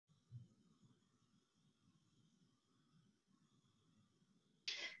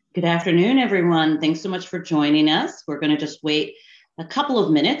Good afternoon, everyone. Thanks so much for joining us. We're going to just wait a couple of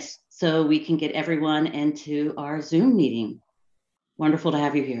minutes so we can get everyone into our Zoom meeting. Wonderful to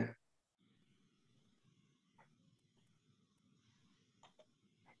have you here.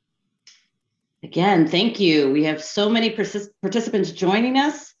 Again, thank you. We have so many participants joining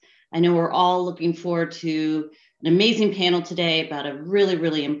us. I know we're all looking forward to an amazing panel today about a really,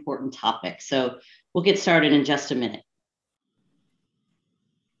 really important topic. So we'll get started in just a minute.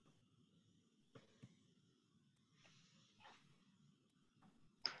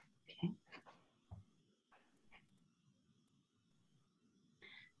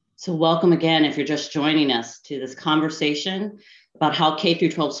 So welcome again if you're just joining us to this conversation about how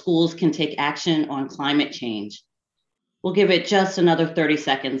K-12 schools can take action on climate change. We'll give it just another 30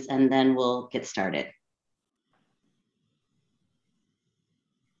 seconds and then we'll get started.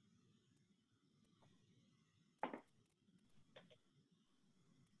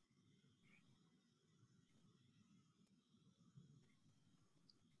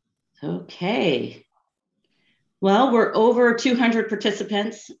 Okay. Well, we're over 200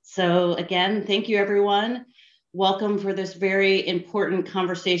 participants. So again, thank you everyone. Welcome for this very important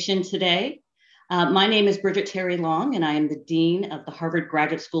conversation today. My name is Bridget Terry Long, and I am the Dean of the Harvard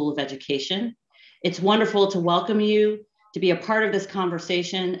Graduate School of Education. It's wonderful to welcome you to be a part of this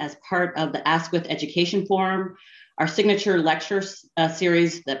conversation as part of the Askwith Education Forum, our signature lecture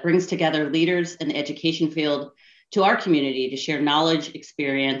series that brings together leaders in the education field to our community to share knowledge,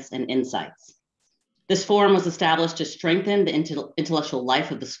 experience, and insights. This forum was established to strengthen the intellectual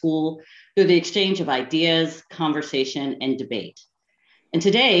life of the school through the exchange of ideas, conversation, and debate. And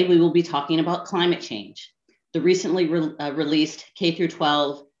today we will be talking about climate change, the recently released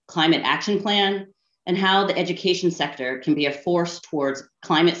K-12 Climate Action Plan, and how the education sector can be a force towards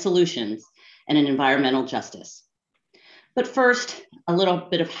climate solutions and an environmental justice. But first, a little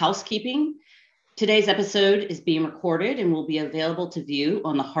bit of housekeeping. Today's episode is being recorded and will be available to view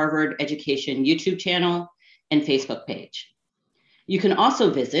on the Harvard Education YouTube channel and Facebook page. You can also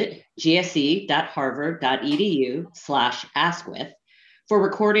visit gse.harvard.edu/askwith for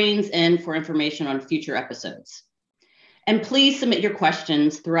recordings and for information on future episodes. And please submit your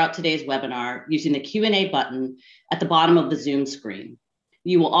questions throughout today's webinar using the Q&A button at the bottom of the Zoom screen.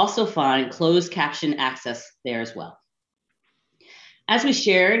 You will also find closed caption access there as well. As we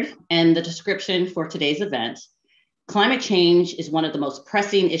shared in the description for today's event, climate change is one of the most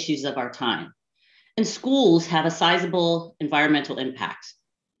pressing issues of our time, and schools have a sizable environmental impact.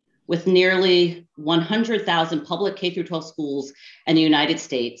 With nearly 100,000 public K-12 schools in the United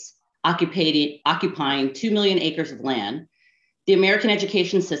States occupying 2 million acres of land, the American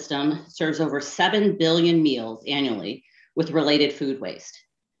education system serves over 7 billion meals annually with related food waste.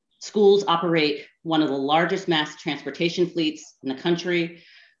 Schools operate one of the largest mass transportation fleets in the country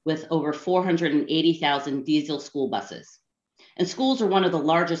with over 480,000 diesel school buses. And schools are one of the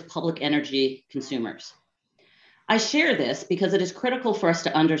largest public energy consumers. I share this because it is critical for us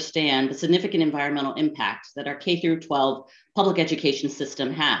to understand the significant environmental impact that our K-12 public education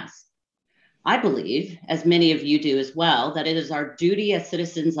system has. I believe, as many of you do as well, that it is our duty as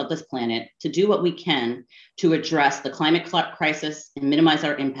citizens of this planet to do what we can to address the climate crisis and minimize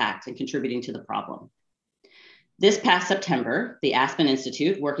our impact in contributing to the problem. This past September, the Aspen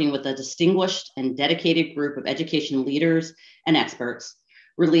Institute, working with a distinguished and dedicated group of education leaders and experts,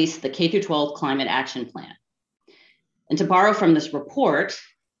 released the K-12 Climate Action Plan. And to borrow from this report,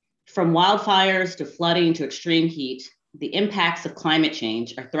 from wildfires to flooding to extreme heat, the impacts of climate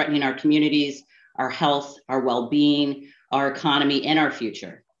change are threatening our communities, our health, our well-being, our economy, and our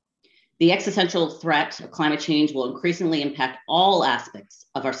future. The existential threat of climate change will increasingly impact all aspects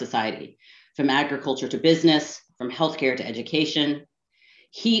of our society, from agriculture to business, from healthcare to education.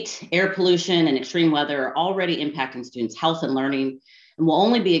 Heat, air pollution, and extreme weather are already impacting students' health and learning and will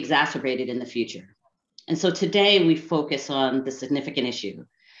only be exacerbated in the future. And so today we focus on the significant issue,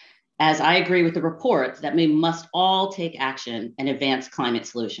 as I agree with the report that we must all take action and advance climate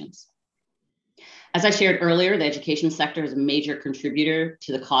solutions. As I shared earlier, the education sector is a major contributor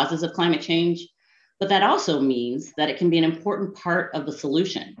to the causes of climate change, but that also means that it can be an important part of the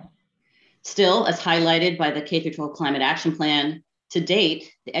solution. Still, as highlighted by the K-12 Climate Action Plan, to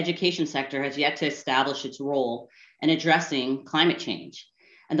date, the education sector has yet to establish its role in addressing climate change,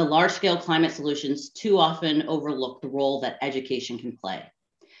 and the large-scale climate solutions too often overlook the role that education can play.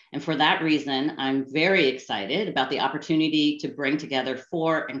 And for that reason, I'm very excited about the opportunity to bring together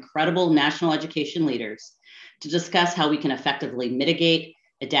 4 incredible national education leaders to discuss how we can effectively mitigate,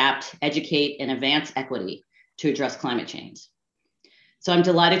 adapt, educate, and advance equity to address climate change. So I'm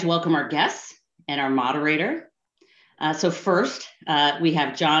delighted to welcome our guests and our moderator. So first, we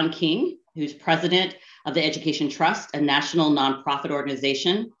have John King, who's president of the Education Trust, a national nonprofit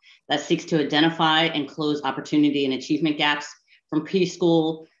organization that seeks to identify and close opportunity and achievement gaps from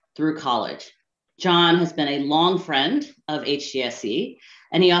preschool through college. John has been a long friend of HGSE,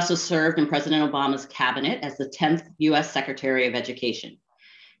 and he also served in President Obama's cabinet as the 10th U.S. Secretary of Education.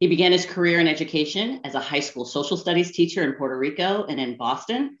 He began his career in education as a high school social studies teacher in Puerto Rico and in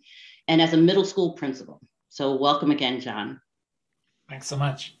Boston, and as a middle school principal. So welcome again, John. Thanks so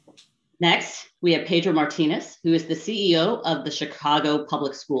much. Next, we have Pedro Martinez, who is the CEO of the Chicago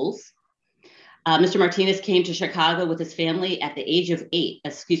Public Schools. Mr. Martinez came to Chicago with his family at the age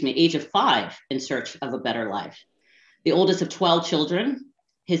of 5 in search of a better life. The oldest of 12 children,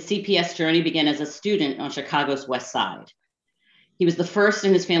 his CPS journey began as a student on Chicago's West Side. He was the first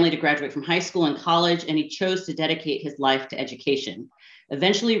in his family to graduate from high school and college, and he chose to dedicate his life to education,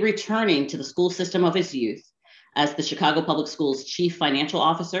 eventually returning to the school system of his youth as the Chicago Public Schools Chief Financial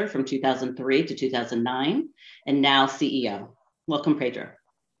Officer from 2003 to 2009, and now CEO. Welcome, Pedro.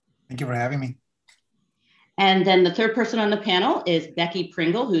 Thank you for having me. And then the third person on the panel is Becky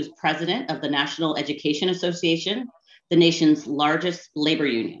Pringle, who's president of the National Education Association, the nation's largest labor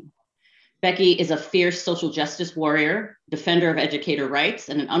union. Becky is a fierce social justice warrior, defender of educator rights,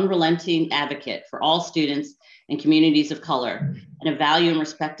 and an unrelenting advocate for all students and communities of color, and a valued and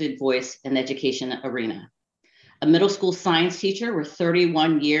respected voice in the education arena. A middle school science teacher with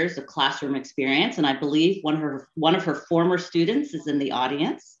 31 years of classroom experience, and I believe one of her former students is in the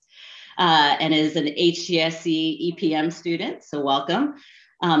audience, and is an HGSE EPM student, so welcome.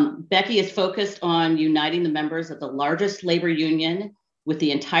 Becky is focused on uniting the members of the largest labor union with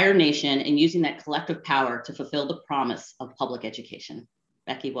the entire nation and using that collective power to fulfill the promise of public education.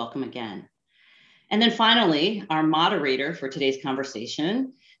 Becky, welcome again. And then finally, our moderator for today's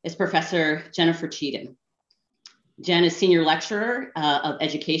conversation is Professor Jennifer Cheatham. Jen is Senior Lecturer of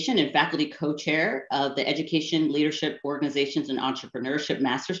Education and Faculty Co-Chair of the Education Leadership Organizations and Entrepreneurship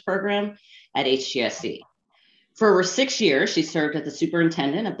Master's Program at HGSE. For over 6 years, she served as the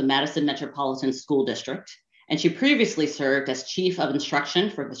Superintendent of the Madison Metropolitan School District, and she previously served as Chief of Instruction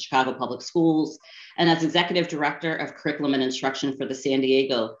for the Chicago Public Schools and as Executive Director of Curriculum and Instruction for the San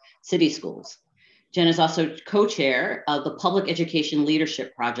Diego City Schools. Jen is also co-chair of the Public Education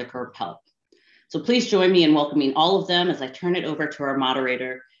Leadership Project, or PELP. So please join me in welcoming all of them as I turn it over to our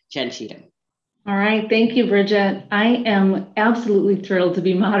moderator, Jen Cheatham. All right, thank you, Bridget. I am absolutely thrilled to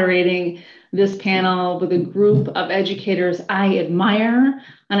be moderating this panel with a group of educators I admire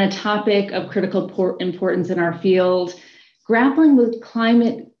on a topic of critical importance in our field. Grappling with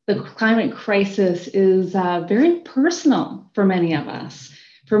the climate crisis is very personal for many of us.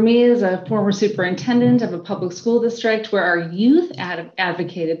 For me, as a former superintendent of a public school district where our youth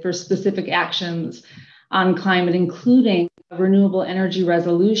advocated for specific actions on climate, including a renewable energy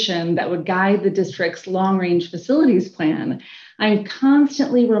resolution that would guide the district's long-range facilities plan, I'm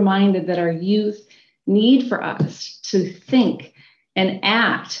constantly reminded that our youth need for us to think and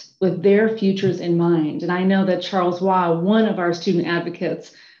act with their futures in mind. And I know that Charles Waugh, one of our student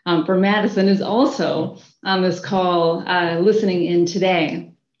advocates for Madison, is also on this call listening in today.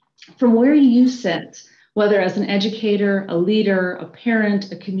 From where you sit, whether as an educator, a leader, a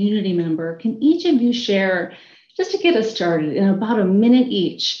parent, a community member, can each of you share, just to get us started, in about a minute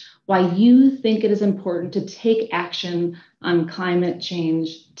each, why you think it is important to take action on climate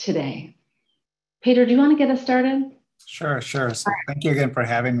change today? Peter, do you want to get us started? Sure. So thank you again for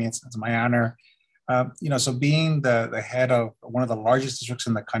having me. It's my honor. So being the head of one of the largest districts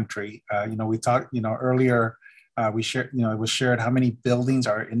in the country, we talked, earlier, we shared, it was shared how many buildings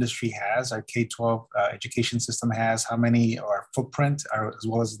our industry has, our K-12 education system has, how many our footprint, as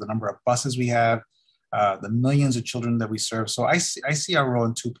well as the number of buses we have, the millions of children that we serve. So I see our role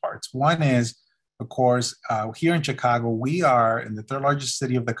in two parts. One is, of course, here in Chicago, we are in the third largest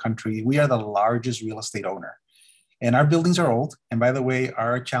city of the country. We are the largest real estate owner. And our buildings are old. And by the way,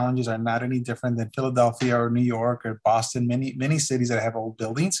 our challenges are not any different than Philadelphia or New York or Boston, many cities that have old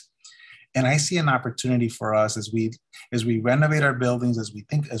buildings. And I see an opportunity for us as we renovate our buildings, as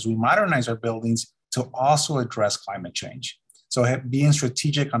we modernize our buildings, to also address climate change. So being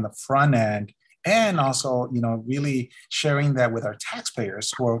strategic on the front end, and also, really sharing that with our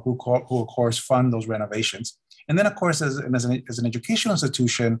taxpayers who of course fund those renovations. And then, of course, as an educational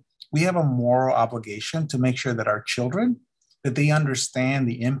institution, we have a moral obligation to make sure that our children, that they understand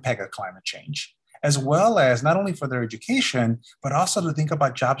the impact of climate change, as well as not only for their education, but also to think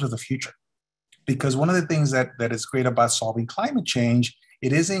about jobs of the future. Because one of the things that is great about solving climate change,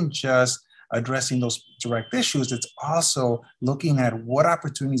 it isn't just addressing those direct issues, it's also looking at what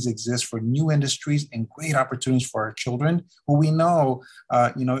opportunities exist for new industries and great opportunities for our children, who we know,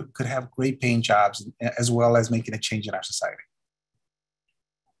 could have great paying jobs, as well as making a change in our society.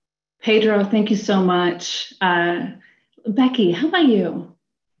 Pedro, thank you so much. Becky, how about you?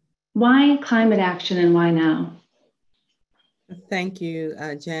 Why climate action and why now? Thank you,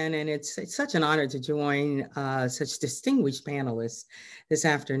 Jen, and it's such an honor to join such distinguished panelists this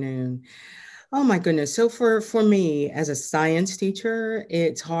afternoon. Oh my goodness. So for me as a science teacher,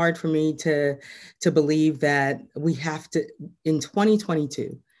 it's hard for me to believe that we have to, in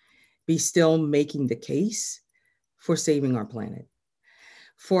 2022, be still making the case for saving our planet.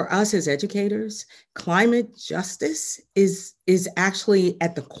 For us as educators, climate justice is actually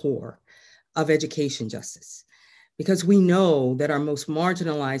at the core of education justice, because we know that our most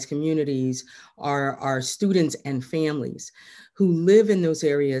marginalized communities are our students and families who live in those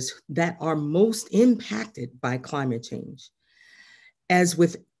areas that are most impacted by climate change. As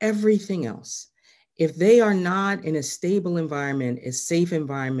with everything else, if they are not in a stable environment, a safe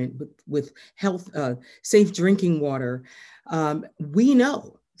environment with health, safe drinking water, we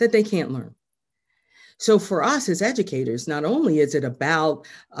know that they can't learn. So for us as educators, not only is it about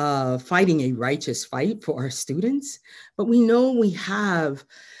fighting a righteous fight for our students, but we know we have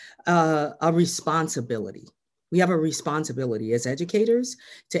a responsibility. We have a responsibility as educators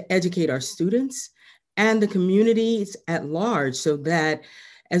to educate our students and the communities at large, so that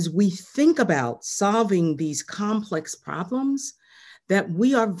as we think about solving these complex problems, that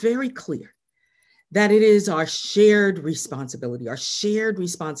we are very clear that it is our shared responsibility,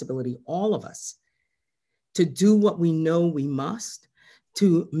 all of us, to do what we know we must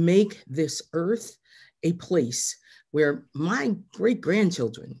to make this earth a place where my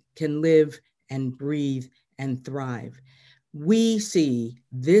great-grandchildren can live and breathe and thrive. We see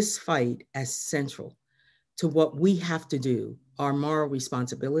this fight as central to what we have to do, our moral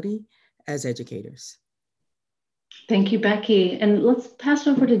responsibility as educators. Thank you, Becky. And let's pass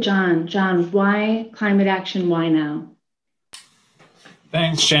it over to John. John, why climate action? Why now?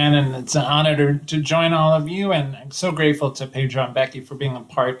 Thanks, Shannon. It's an honor to join all of you, and I'm so grateful to Pedro and Becky for being a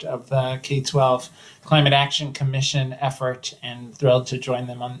part of the K-12 Climate Action Commission effort, and thrilled to join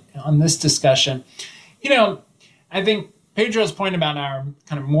them on this discussion. I think Pedro's point about our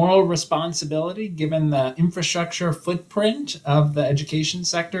kind of moral responsibility, given the infrastructure footprint of the education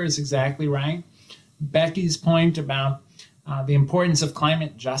sector, is exactly right. Becky's point about the importance of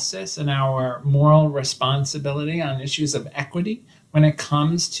climate justice and our moral responsibility on issues of equity when it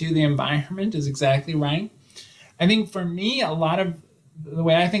comes to the environment is exactly right. I think for me, a lot of the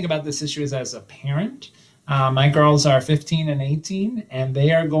way I think about this issue is as a parent. My girls are 15 and 18, and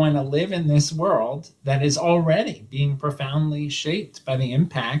they are going to live in this world that is already being profoundly shaped by the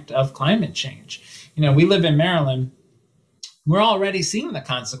impact of climate change. We live in Maryland. We're already seeing the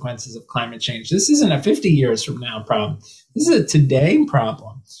consequences of climate change. This isn't a 50 years from now problem. This is a today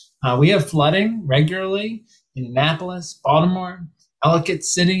problem. We have flooding regularly in Annapolis, Baltimore, Ellicott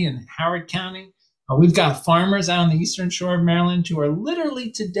City, and Howard County. We've got farmers out on the eastern shore of Maryland who are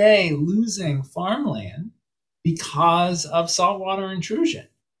literally today losing farmland because of saltwater intrusion.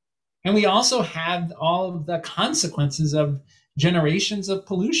 And we also have all of the consequences of generations of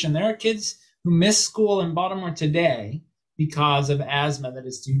pollution. There are kids who miss school in Baltimore today because of asthma that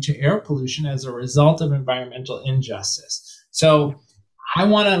is due to air pollution as a result of environmental injustice. So I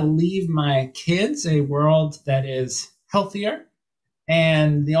want to leave my kids a world that is healthier.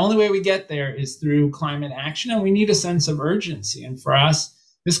 And the only way we get there is through climate action. And we need a sense of urgency. And for us,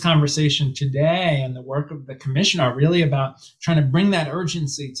 this conversation today and the work of the commission are really about trying to bring that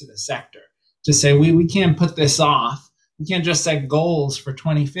urgency to the sector, to say we can't put this off. We can't just set goals for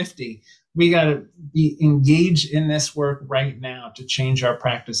 2050. We got to be engaged in this work right now to change our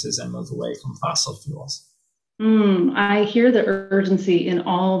practices and move away from fossil fuels. I hear the urgency in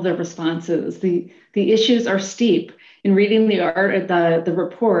all of the responses. The issues are steep. In reading the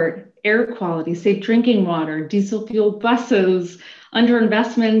report, air quality, safe drinking water, diesel fueled buses,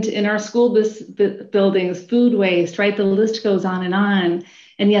 underinvestment in our school buildings, food waste, right? The list goes on.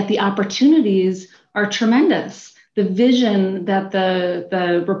 And yet the opportunities are tremendous. The vision that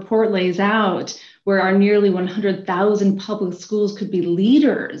the report lays out, where our nearly 100,000 public schools could be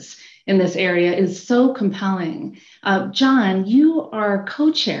leaders in this area, is so compelling. John, you are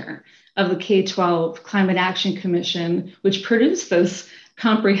co-chair of the K-12 Climate Action Commission, which produced this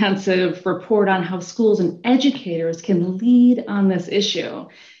comprehensive report on how schools and educators can lead on this issue.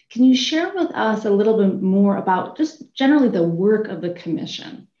 Can you share with us a little bit more about just generally the work of the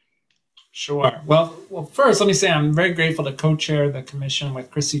commission? Sure. Well, first, let me say I'm very grateful to co-chair the commission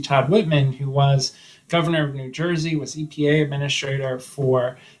with Chrissy Todd Whitman, who was governor of New Jersey, was EPA administrator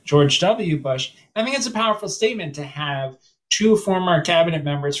for George W. Bush. I think it's a powerful statement to have two former cabinet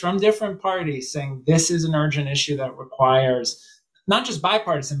members from different parties saying this is an urgent issue that requires not just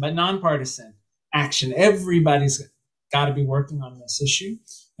bipartisan, but nonpartisan action. Everybody's got to be working on this issue.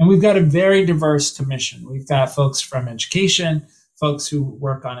 And we've got a very diverse commission. We've got folks from education, folks who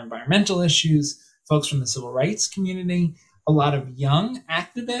work on environmental issues, folks from the civil rights community, a lot of young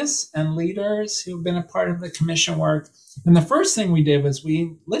activists and leaders who've been a part of the commission work. And the first thing we did was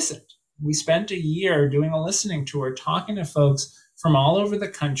we listened. We spent a year doing a listening tour, talking to folks from all over the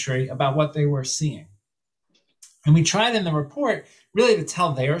country about what they were seeing. And we tried in the report really to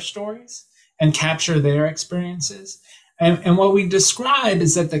tell their stories and capture their experiences. And what we describe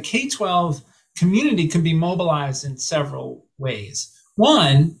is that the K-12 community can be mobilized in several ways.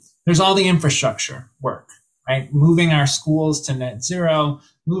 One, there's all the infrastructure work, right? Moving our schools to net zero,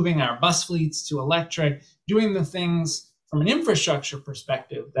 moving our bus fleets to electric, doing the things from an infrastructure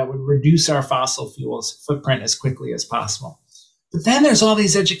perspective that would reduce our fossil fuels footprint as quickly as possible. But then there's all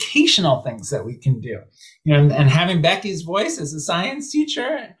these educational things that we can do. And having Becky's voice as a science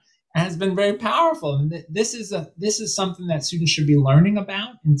teacher has been very powerful. And this is something that students should be learning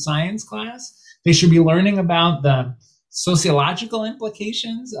about in science class. They should be learning about the sociological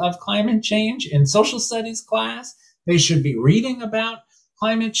implications of climate change in social studies class. They should be reading about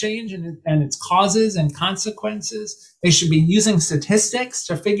climate change and its causes and consequences. They should be using statistics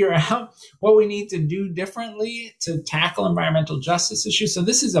to figure out what we need to do differently to tackle environmental justice issues. So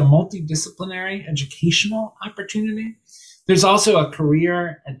this is a multidisciplinary educational opportunity. There's also a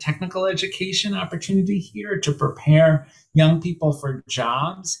career and technical education opportunity here to prepare young people for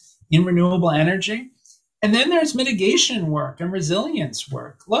jobs in renewable energy. And then there's mitigation work and resilience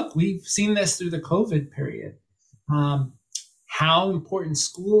work. Look, we've seen this through the COVID period, how important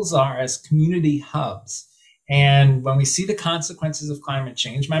schools are as community hubs. And when we see the consequences of climate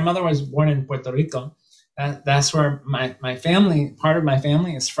change, my mother was born in Puerto Rico. That's where my family, part of my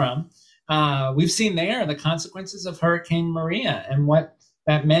family is from. We've seen there the consequences of Hurricane Maria and what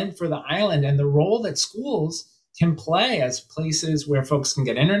that meant for the island and the role that schools can play as places where folks can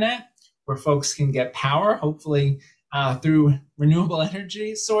get internet, where folks can get power, hopefully through renewable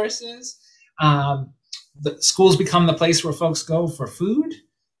energy sources. The schools become the place where folks go for food,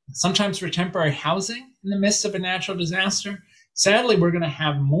 sometimes for temporary housing in the midst of a natural disaster. Sadly, we're going to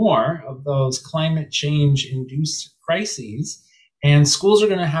have more of those climate change induced crises, and schools are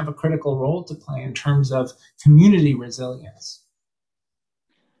going to have a critical role to play in terms of community resilience.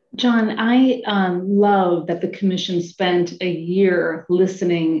 John, I love that the commission spent a year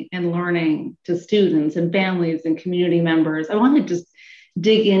listening and learning to students and families and community members. I want to just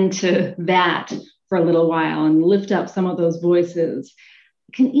dig into that for a little while and lift up some of those voices.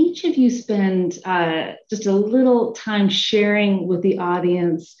 Can each of you spend just a little time sharing with the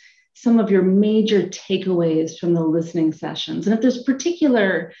audience some of your major takeaways from the listening sessions? And if there's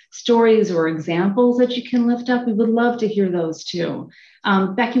particular stories or examples that you can lift up, we would love to hear those too.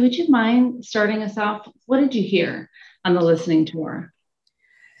 Becky, would you mind starting us off? What did you hear on the listening tour?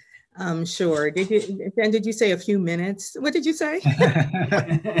 Sure. Did you say a few minutes? What did you say?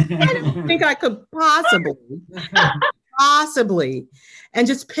 I don't think I could possibly. And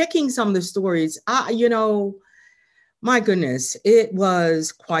just picking some of the stories, my goodness, it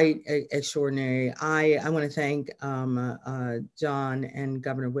was quite extraordinary. I want to thank John and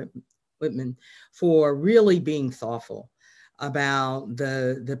Governor Whitman for really being thoughtful about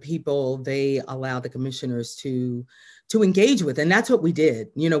the people they allow the commissioners to engage with. And that's what we did.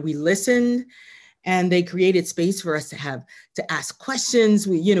 We listened, and they created space for us to ask questions.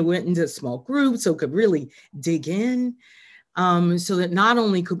 We, went into small groups so could really dig in, so that not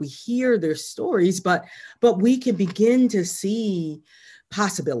only could we hear their stories, but we could begin to see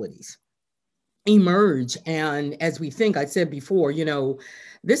possibilities emerge. And as we think, I said before,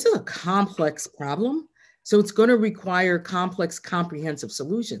 this is a complex problem. So it's going to require complex, comprehensive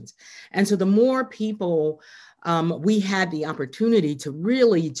solutions. And so the more people we had the opportunity to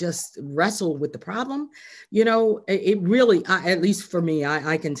really just wrestle with the problem, it really, at least for me,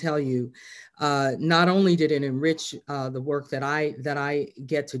 I can tell you, not only did it enrich the work that I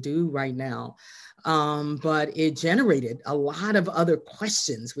get to do right now, but it generated a lot of other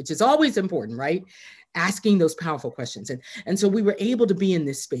questions, which is always important, right? Asking those powerful questions. And so we were able to be in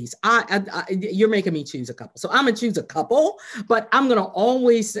this space. You're making me choose a couple. So I'm gonna choose a couple, but I'm gonna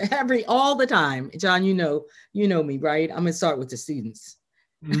always, all the time, John, you know me, right? I'm gonna start with the students.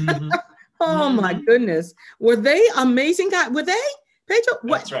 Mm-hmm. Oh my goodness. Were they amazing guys? Were they, Pedro?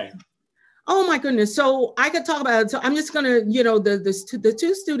 That's right. Oh my goodness. So I could talk about it. So I'm just gonna, the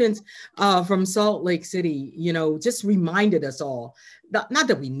two students from Salt Lake City, just reminded us all, not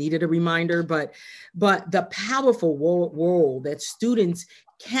that we needed a reminder, but the powerful role that students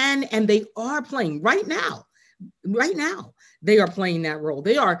can and they are playing right now. Right now, they are playing that role.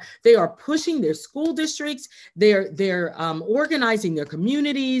 They are pushing their school districts. They're organizing their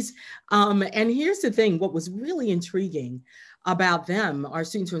communities. And here's the thing: what was really intriguing about them, our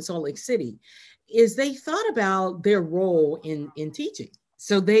students from Salt Lake City, is they thought about their role in teaching.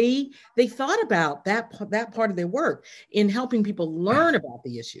 So they thought about that part of their work in helping people learn about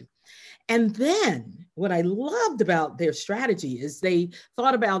the issue. And then what I loved about their strategy is they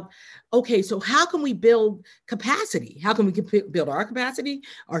thought about, okay, so how can we build capacity? How can we build our capacity,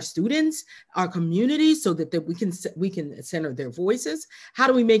 our students, our communities, so that we can center their voices? How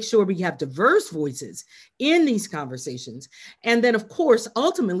do we make sure we have diverse voices in these conversations? And then, of course,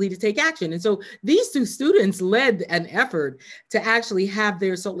 ultimately to take action. And so these two students led an effort to actually have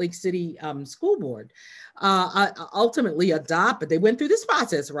their Salt Lake City school board ultimately adopt, but they went through this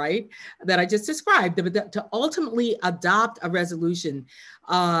process, right, that I just described, to ultimately adopt a resolution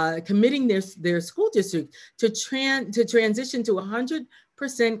committing their school district to transition to 100%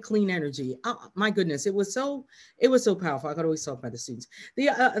 clean energy. Oh, my goodness, it was so powerful. I could always talk about the students.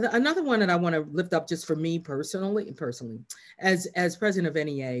 Another one that I want to lift up just for me personally, as president of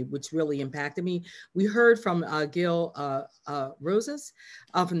NEA, which really impacted me. We heard from Gil Rosas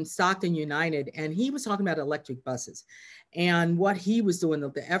from Stockton United, and he was talking about electric buses and what he was doing,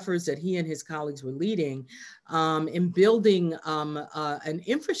 the efforts that he and his colleagues were leading in building an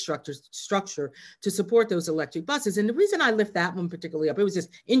infrastructure to support those electric buses. And the reason I lift that one particularly up, it was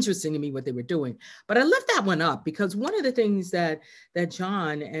just interesting to me what they were doing. But I lift that one up because one of the things that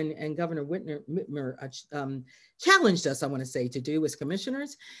John and Governor Whitmer challenged us, I want to say, to do as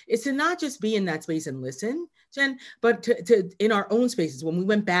commissioners is to not just be in that space and listen, Jen, but to in our own spaces, when we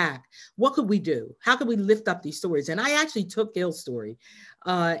went back, what could we do? How could we lift up these stories? And I actually took Gil's story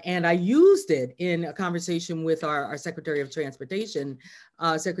and I used it in a conversation with our Secretary of Transportation,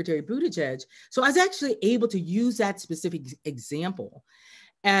 Secretary Buttigieg. So I was actually able to use that specific example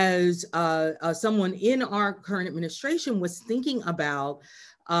as someone in our current administration was thinking about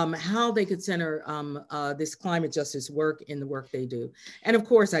how they could center this climate justice work in the work they do. And of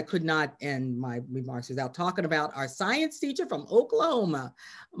course, I could not end my remarks without talking about our science teacher from Oklahoma,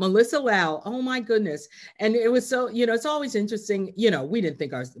 Melissa Lau. Oh my goodness. And it was so, it's always interesting, we didn't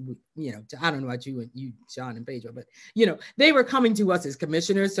think I don't know about you, John and Pedro, but, they were coming to us as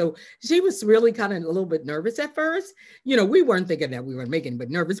commissioners. So she was really kind of a little bit nervous at first. We weren't thinking that we were making but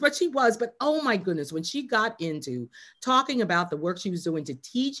nervous, but she was. But oh my goodness, when she got into talking about the work she was doing to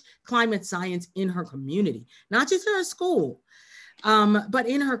teach climate science in her community, not just in her school, but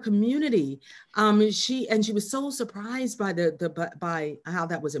in her community, she was so surprised by by how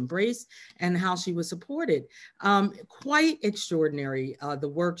that was embraced and how she was supported. Quite extraordinary, the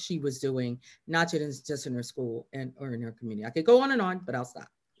work she was doing, not just in her school or in her community. I could go on and on, but I'll stop.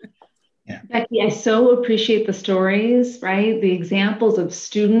 Yeah. Becky, I so appreciate the stories, right? The examples of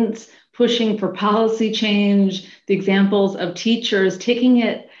students pushing for policy change, the examples of teachers taking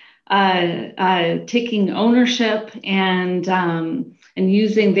ownership and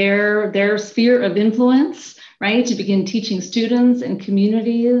using their sphere of influence, right, to begin teaching students and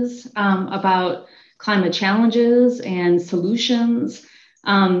communities about climate challenges and solutions.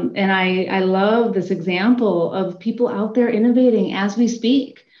 And I love this example of people out there innovating as we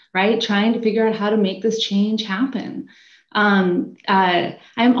speak, right, trying to figure out how to make this change happen. I'm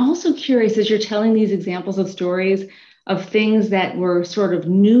also curious, as you're telling these examples of stories of things that were sort of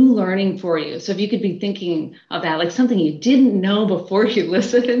new learning for you. So if you could be thinking of that, like something you didn't know before you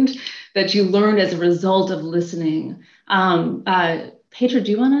listened, that you learned as a result of listening. Pedro,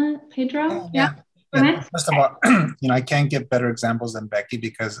 do you want to, Pedro? Yeah. First of all, I can't get better examples than Becky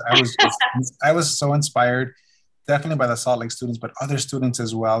because I was so inspired, definitely by the Salt Lake students, but other students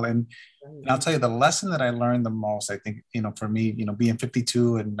as well. And I'll tell you, the lesson that I learned the most, I think, for me, being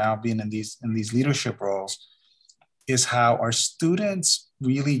 52 and now being in these leadership roles, is how our students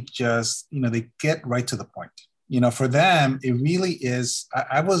really just, they get right to the point. For them, it really is.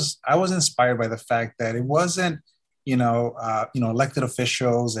 I was inspired by the fact that it wasn't, elected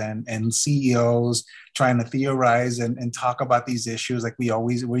officials and CEOs trying to theorize and talk about these issues like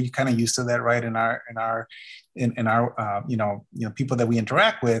we're kind of used to that, right? In our people that we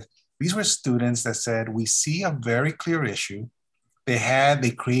interact with. These were students that said, we see a very clear issue.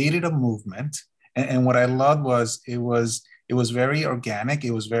 They created a movement. And what I loved was it was very organic.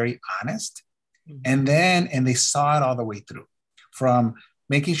 It was very honest. Mm-hmm. And they saw it all the way through, from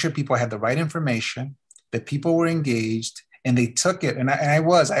making sure people had the right information, that people were engaged, and they took it. And I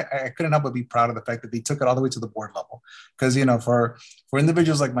couldn't help but be proud of the fact that they took it all the way to the board level. Because, for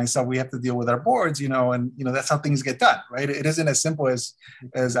individuals like myself, we have to deal with our boards, and, that's how things get done, right? It isn't as simple as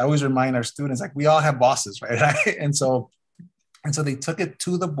I always remind our students, like we all have bosses, right? And so they took it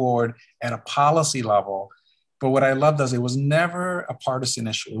to the board at a policy level. But what I loved is it was never a partisan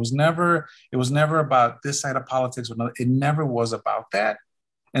issue. It was never about this side of politics or another. It never was about that.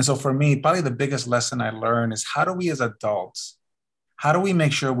 And so for me, probably the biggest lesson I learned is how do we as adults, how do we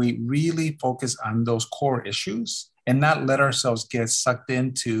make sure we really focus on those core issues and not let ourselves get sucked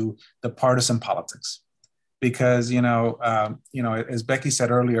into the partisan politics? Because, as Becky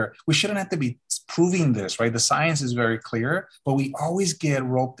said earlier, we shouldn't have to be proving this, right? The science is very clear, but we always get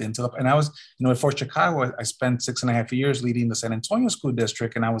roped into and I was, at Fort Chicago, I spent 6.5 years leading the San Antonio School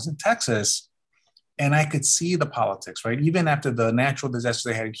District, and I was in Texas. And I could see the politics, right? Even after the natural disaster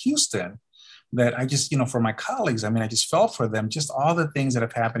they had in Houston, that I just, for my colleagues, I just felt for them, just all the things that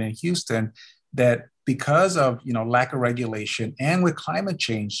have happened in Houston that because of, lack of regulation and with climate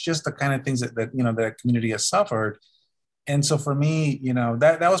change, just the kind of things that the community has suffered. And so for me,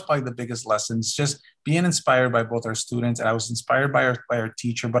 that was probably the biggest lessons, just being inspired by both our students. And I was inspired by our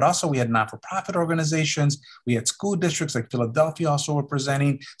teacher, but also we had not-for-profit organizations. We had school districts like Philadelphia also were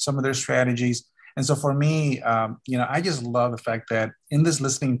presenting some of their strategies. And so for me, I just love the fact that in this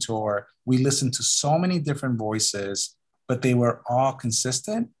listening tour, we listened to so many different voices, but they were all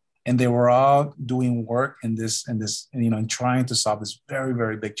consistent and they were all doing work in this, and trying to solve this very,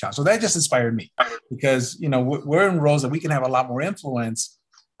 very big challenge. So that just inspired me because, we're in roles that we can have a lot more influence.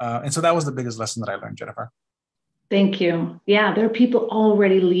 And so that was the biggest lesson that I learned, Jennifer. Thank you. Yeah, there are people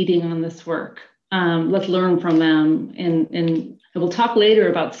already leading on this work. Let's learn from them. And we'll talk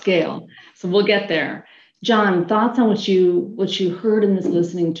later about scale. So we'll get there. John, thoughts on what you heard in this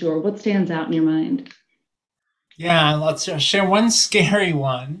listening tour? What stands out in your mind? Yeah, let's share one scary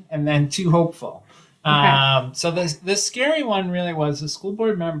one and then two hopeful. Okay. So the scary one really was a school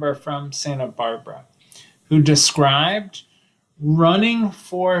board member from Santa Barbara who described running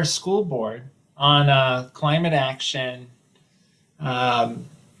for school board on a climate action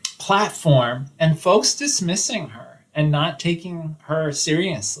platform and folks dismissing her and not taking her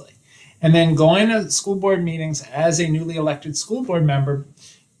seriously. And then going to school board meetings as a newly elected school board member,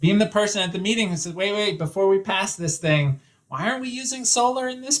 being the person at the meeting who says, wait, before we pass this thing, why aren't we using solar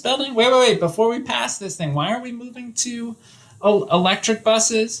in this building? Wait, before we pass this thing, why aren't we moving to electric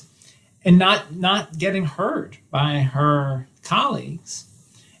buses? And not getting heard by her colleagues.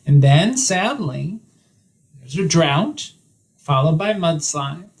 And then, sadly, there's a drought followed by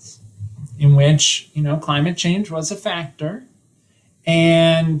mudslides in which, climate change was a factor.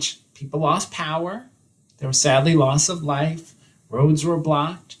 And people lost power. There was sadly loss of life. Roads were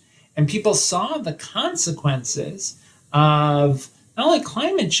blocked. And people saw the consequences of not only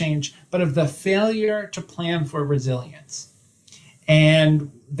climate change, but of the failure to plan for resilience.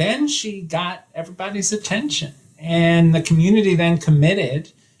 And then she got everybody's attention. And the community then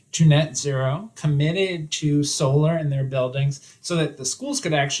committed to net zero, committed to solar in their buildings so that the schools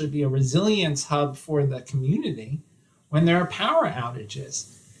could actually be a resilience hub for the community when there are power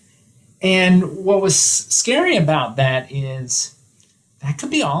outages. And what was scary about that is that could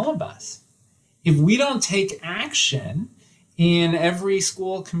be all of us. If we don't take action in every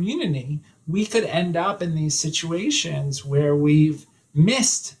school community, we could end up in these situations where we've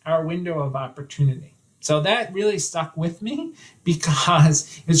missed our window of opportunity. So that really stuck with me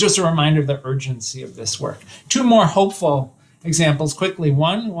because it's just a reminder of the urgency of this work. Two more hopeful examples quickly.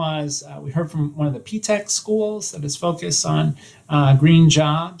 One was we heard from one of the P-TECH schools that is focused on green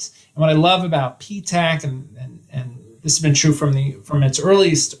jobs. And what I love about P-TECH, and this has been true from its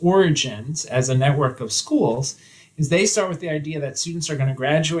earliest origins as a network of schools, is they start with the idea that students are going to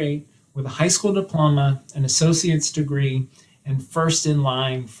graduate with a high school diploma, an associate's degree, and first in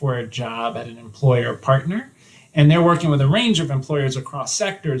line for a job at an employer partner. And they're working with a range of employers across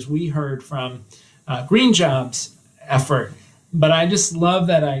sectors. We heard from Green Jobs effort, but I just love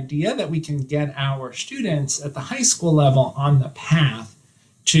that idea that we can get our students at the high school level on the path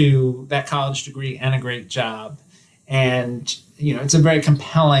to that college degree and a great job. And, it's a very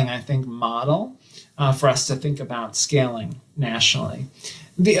compelling, I think, model for us to think about scaling nationally.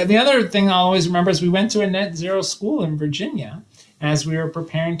 The other thing I always remember is we went to a net zero school in Virginia as we were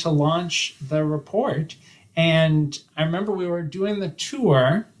preparing to launch the report. And I remember we were doing the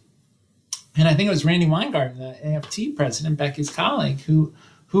tour, and I think it was Randy Weingarten, the AFT president, Becky's colleague,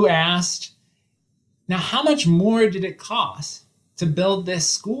 who asked, now how much more did it cost to build this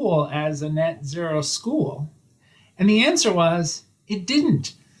school as a net zero school? And the answer was, It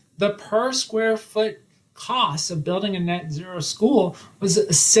didn't. The per square foot cost of building a net zero school was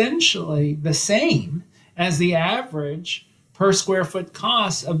essentially the same as the average per square foot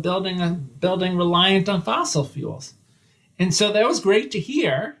cost of building a building reliant on fossil fuels. And so that was great to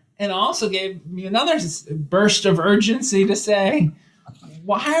hear, and also gave me another burst of urgency to say,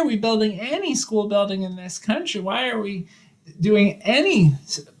 why are we building any school building in this country? Why are we doing any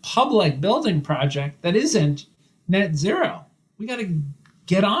public building project that isn't net zero? We got to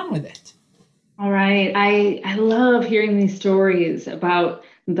get on with it. All right. I love hearing these stories about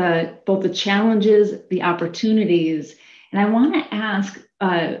both the challenges, the opportunities. And I want to ask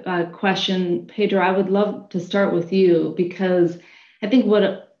a question, Pedro. I would love to start with you, because I think what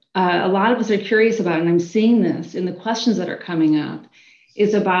a lot of us are curious about, and I'm seeing this in the questions that are coming up,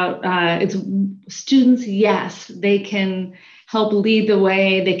 is about it's students. Yes, they can help lead the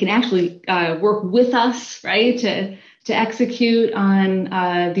way. They can actually work with us, right, to execute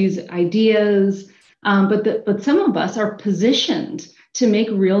on these ideas. But some of us are positioned to make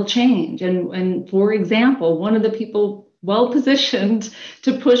real change. And for example, one of the people well positioned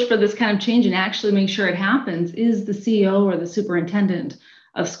to push for this kind of change and actually make sure it happens is the CEO or the superintendent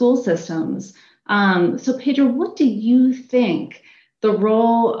of school systems. So Pedro, what do you think the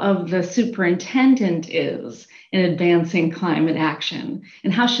role of the superintendent is in advancing climate action?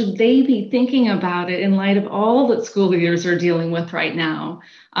 And how should they be thinking about it in light of all that school leaders are dealing with right now,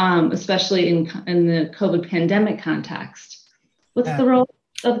 especially in the COVID pandemic context? What's the role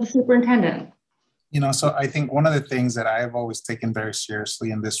of the superintendent? So I think one of the things that I've always taken very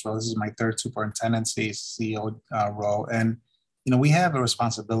seriously in this role, this is my third superintendency CEO role, and we have a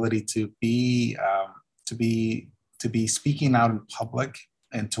responsibility to be speaking out in public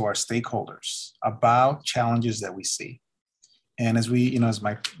and to our stakeholders about challenges that we see. And as as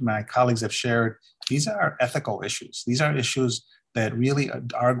my colleagues have shared, these are ethical issues. These are issues that really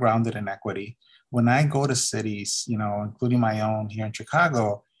are grounded in equity. When I go to cities, including my own here in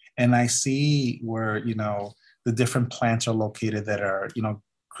Chicago, and I see where, the different plants are located that are,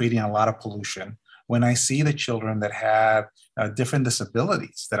 creating a lot of pollution. When I see the children that have different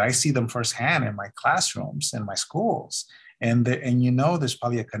disabilities, that I see them firsthand in my classrooms and my schools, and there's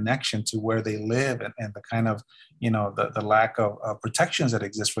probably a connection to where they live and the kind of, the lack of protections that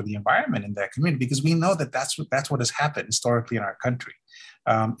exist for the environment in that community, because we know that that's what has happened historically in our country.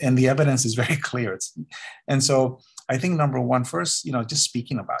 And the evidence is very clear. And so I think number one, first, just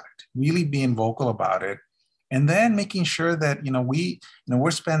speaking about it, really being vocal about it, and then making sure that,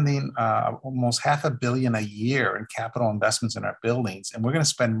 we're spending almost $500 million a year in capital investments in our buildings, and we're going to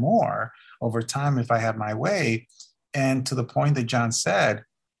spend more over time if I have my way. And to the point that John said,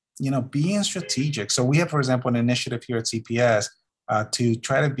 being strategic. So we have, for example, an initiative here at CPS to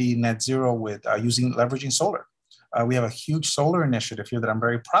try to be net zero with leveraging solar. We have a huge solar initiative here that I'm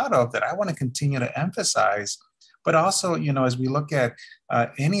very proud of, that I want to continue to emphasize. But also, as we look at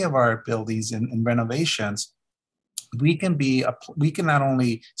any of our buildings and renovations, we can not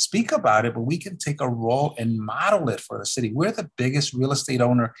only speak about it, but we can take a role and model it for the city. We're the biggest real estate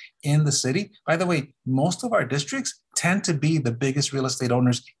owner in the city. By the way, most of our districts tend to be the biggest real estate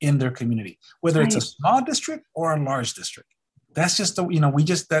owners in their community, whether it's a small district or a large district. That's just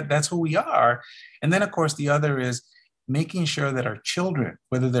that's who we are. And then of course, the other is making sure that our children,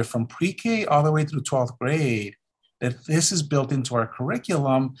 whether they're from pre-K all the way through 12th grade, that this is built into our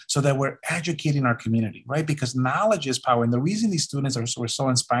curriculum so that we're educating our community, right? Because knowledge is power. And the reason these students were so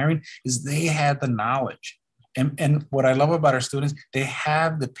inspiring is they had the knowledge. And what I love about our students, they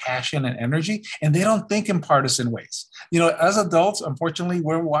have the passion and energy, and they don't think in partisan ways. As adults, unfortunately,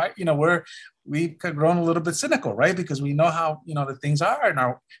 we've grown a little bit cynical, right? Because we know how, the things are in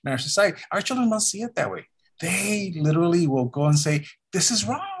our society. Our children don't see it that way. They literally will go and say, this is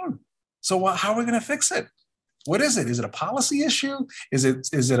wrong. So how are we going to fix it? What is it? Is it a policy issue? Is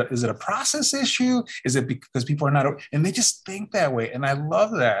it a process issue? Is it because people are not, and they just think that way. And I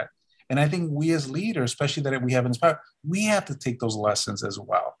love that. And I think we as leaders, especially that we have inspired, we have to take those lessons as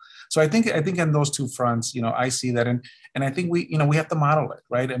well. So I think on those two fronts, I see that. And I think we have to model it,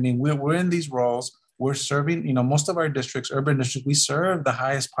 right? I mean, we're in these roles, we're serving, most of our districts, urban districts, we serve the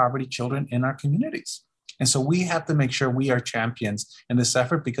highest poverty children in our communities. And so we have to make sure we are champions in this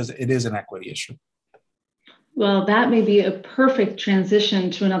effort, because it is an equity issue. Well, that may be a perfect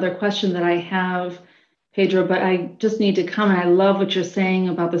transition to another question that I have, Pedro, but I just need to comment. I love what you're saying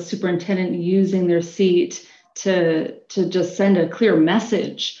about the superintendent using their seat to just send a clear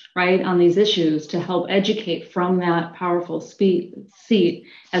message, right, on these issues, to help educate from that powerful seat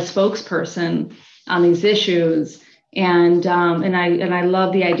as spokesperson on these issues. I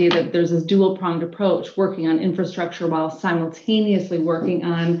love the idea that there's this dual-pronged approach, working on infrastructure while simultaneously working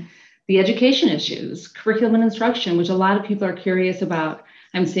on the education issues, curriculum and instruction, which a lot of people are curious about.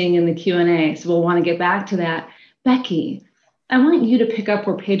 I'm seeing in the Q&A, so we'll want to get back to that. Becky, I want you to pick up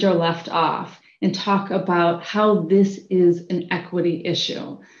where Pedro left off and talk about how this is an equity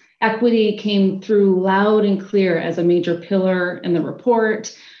issue. Equity came through loud and clear as a major pillar in the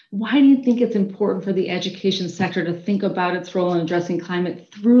report. Why do you think it's important for the education sector to think about its role in addressing climate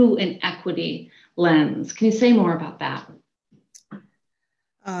through an equity lens? Can you say more about that?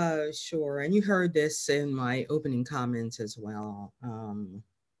 Sure. And you heard this in my opening comments as well.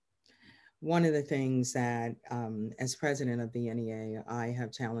 One of the things that, as president of the NEA, I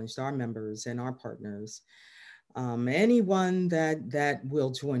have challenged our members and our partners, anyone that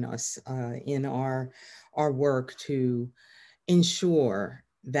will join us in our work, to ensure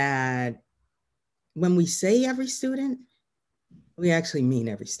that when we say every student, we actually mean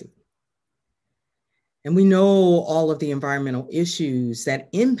every student. And we know all of the environmental issues that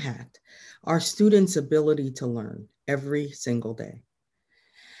impact our students' ability to learn every single day.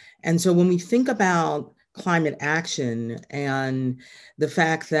 And so when we think about climate action and the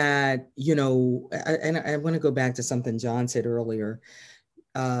fact that, you know, and I want to go back to something John said earlier,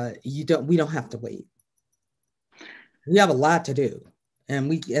 we don't have to wait. We have a lot to do. And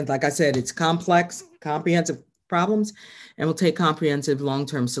like I said, it's complex, comprehensive problems, and we'll take comprehensive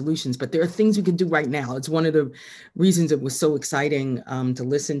long-term solutions. But there are things we can do right now. It's one of the reasons it was so exciting to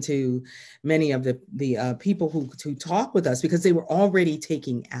listen to many of the people who talk with us, because they were already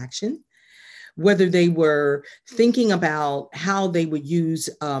taking action, whether they were thinking about how they would use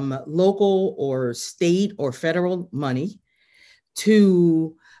local or state or federal money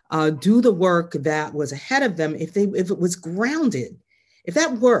to do the work that was ahead of them, if it was grounded, if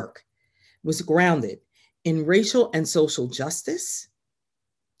that work was grounded in racial and social justice,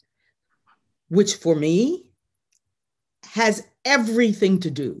 which for me has everything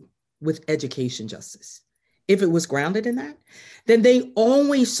to do with education justice. If it was grounded in that, then they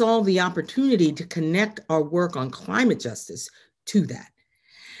always saw the opportunity to connect our work on climate justice to that.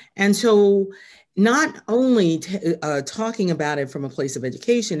 And so not only talking about it from a place of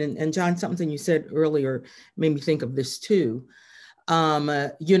education, and John, something you said earlier made me think of this too.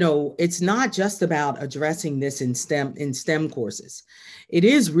 You know, it's not just about addressing this in STEM courses. It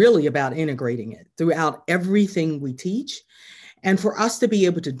is really about integrating it throughout everything we teach. And for us to be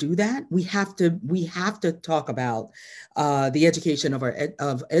able to do that, we have to talk about the education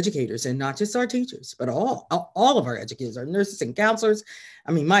of educators, and not just our teachers, but all of our educators, our nurses and counselors.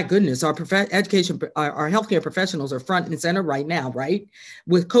 I mean, my goodness, our healthcare professionals are front and center right now, right?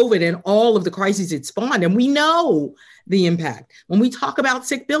 With COVID and all of the crises it spawned, and we know the impact. When we talk about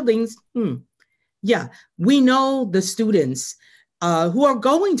sick buildings, yeah, we know the students who are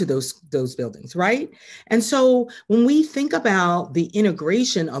going to those buildings, right? And so when we think about the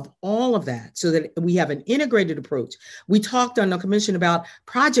integration of all of that, so that we have an integrated approach, we talked on the commission about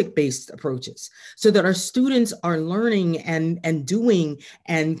project-based approaches, so that our students are learning and doing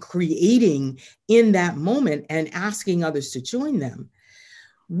and creating in that moment and asking others to join them.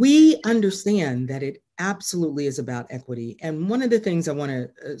 We understand that it absolutely is about equity. And one of the things I want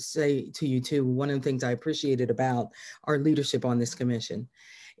to say to you too, one of the things I appreciated about our leadership on this commission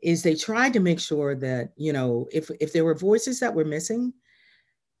is they tried to make sure that, you know, if there were voices that were missing,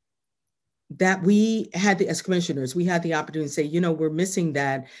 that we had, as commissioners, we had the opportunity to say, you know, we're missing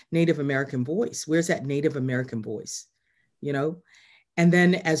that Native American voice. Where's that Native American voice, you know? And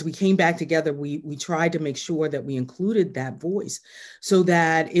then as we came back together, we tried to make sure that we included that voice, so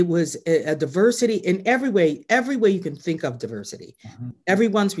that it was a diversity in every way you can think of diversity,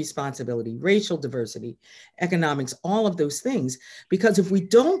 everyone's responsibility, racial diversity, economics, all of those things. Because if we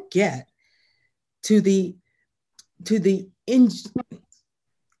don't get to the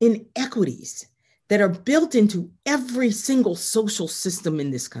inequities that are built into every single social system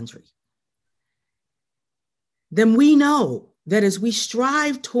in this country, then we know that as we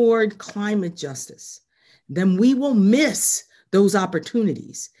strive toward climate justice, then we will miss those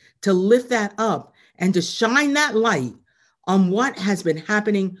opportunities to lift that up and to shine that light on what has been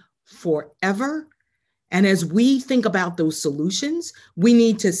happening forever. And as we think about those solutions, we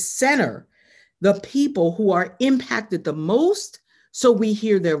need to center the people who are impacted the most, so we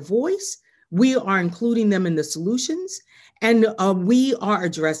hear their voice, we are including them in the solutions, and we are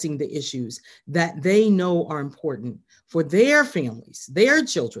addressing the issues that they know are important for their families, their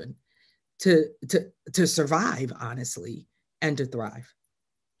children, to survive, honestly, and to thrive.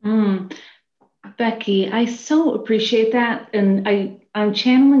 Becky, I so appreciate that. And I'm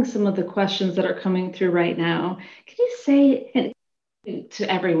channeling some of the questions that are coming through right now. Can you say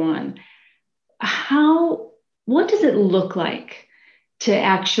to everyone, what does it look like to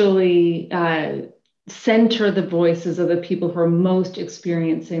actually center the voices of the people who are most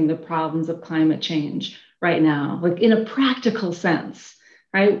experiencing the problems of climate change right now, like in a practical sense,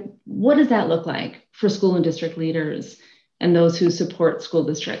 right? What does that look like for school and district leaders and those who support school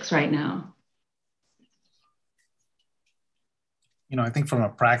districts right now? I think from a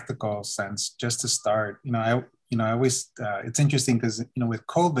practical sense, just to start, I always, it's interesting because, with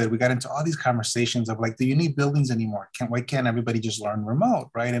COVID, we got into all these conversations of like, do you need buildings anymore? Why can't everybody just learn remote,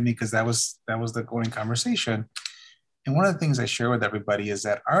 right? I mean, because that was the going conversation. And one of the things I share with everybody is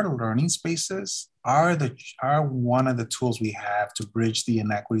that our learning spaces are one of the tools we have to bridge the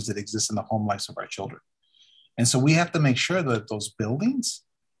inequities that exist in the home lives of our children. And so we have to make sure that those buildings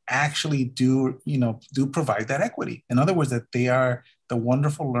actually do provide that equity. In other words, that they are the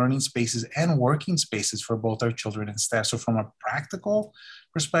wonderful learning spaces and working spaces for both our children and staff. So from a practical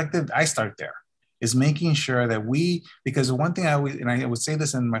perspective, I start there, is making sure that because one thing I would say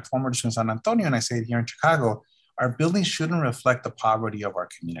this in my former district in San Antonio, and I say it here in Chicago, our buildings shouldn't reflect the poverty of our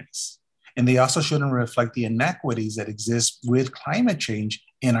communities. And they also shouldn't reflect the inequities that exist with climate change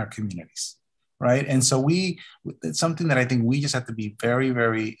in our communities. Right. And so it's something that I think we just have to be very,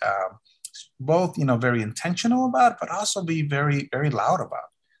 very, both, very intentional about, but also be very, very loud about,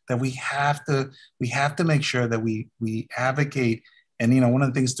 that we have to make sure that we advocate. And, one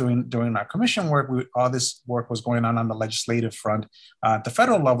of the things during our commission work, all this work was going on the legislative front at the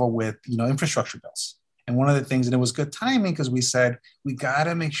federal level with, infrastructure bills. And one of the things, and it was good timing because we said, we got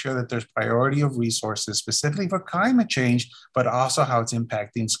to make sure that there's priority of resources specifically for climate change, but also how it's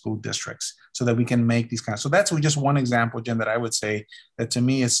impacting school districts so that we can make these so that's just one example, Jen, that I would say that to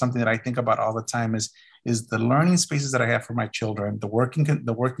me is something that I think about all the time is the learning spaces that I have for my children, the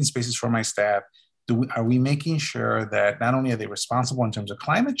working spaces for my staff. Are we making sure that not only are they responsible in terms of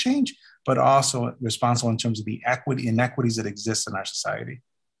climate change, but also responsible in terms of the inequities that exist in our society?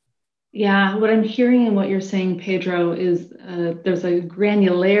 Yeah, what I'm hearing and what you're saying, Pedro, is there's a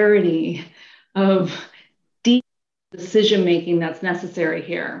granularity of deep decision-making that's necessary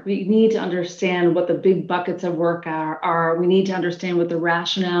here. We need to understand what the big buckets of work are. We need to understand what the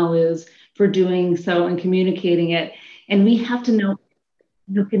rationale is for doing so and communicating it. And we have to know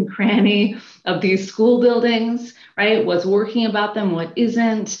nook and cranny of these school buildings, right? What's working about them, what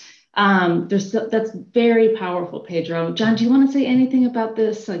isn't. That's very powerful, Pedro. John, do you want to say anything about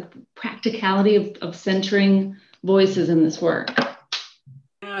this, like practicality of centering voices in this work?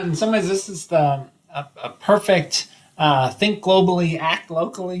 Yeah, in some ways, this is a perfect think globally, act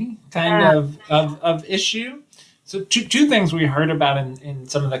locally kind of issue. So two things we heard about in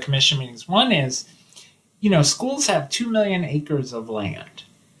some of the commission meetings. One is, schools have 2 million acres of land.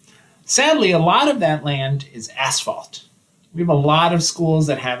 Sadly, a lot of that land is asphalt. We have a lot of schools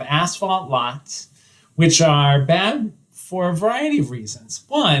that have asphalt lots, which are bad for a variety of reasons.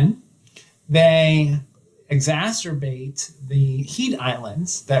 One, they exacerbate the heat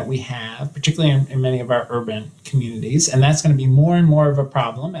islands that we have, particularly in many of our urban communities, and that's going to be more and more of a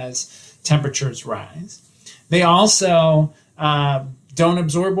problem as temperatures rise. They also don't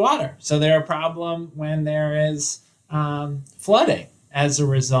absorb water, so they're a problem when there is flooding as a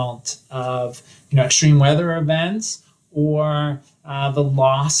result of extreme weather events or the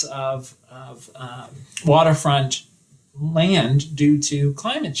loss of waterfront land due to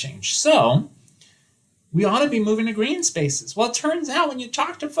climate change. So we ought to be moving to green spaces. Well, it turns out when you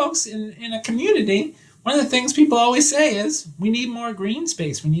talk to folks in a community, one of the things people always say is we need more green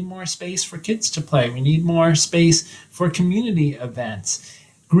space. We need more space for kids to play. We need more space for community events.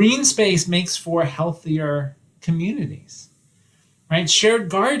 Green space makes for healthier communities, right? Shared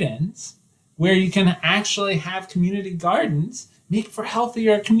gardens where you can actually have community gardens make for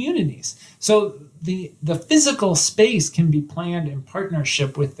healthier communities. So the physical space can be planned in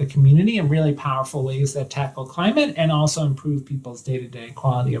partnership with the community in really powerful ways that tackle climate and also improve people's day-to-day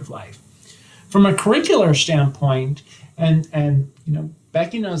quality of life. From a curricular standpoint, and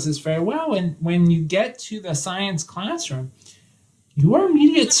Becky knows this very well, when you get to the science classroom, your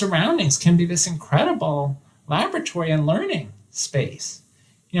immediate surroundings can be this incredible laboratory and learning space.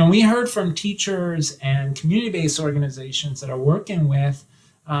 We heard from teachers and community-based organizations that are working with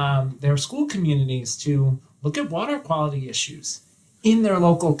their school communities to look at water quality issues in their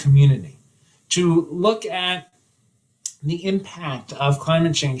local community, to look at the impact of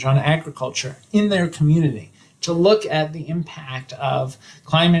climate change on agriculture in their community, to look at the impact of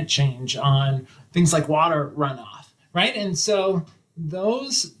climate change on things like water runoff, right? And so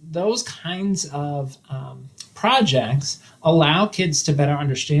those kinds of projects allow kids to better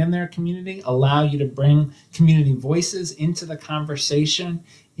understand their community, allow you to bring community voices into the conversation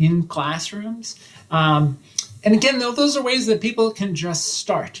in classrooms. And again, those are ways that people can just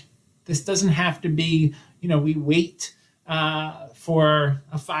start. This doesn't have to be, we wait for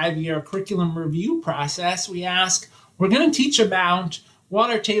a 5-year curriculum review process. We ask, we're going to teach about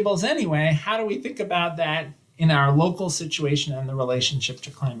water tables anyway. How do we think about that in our local situation and the relationship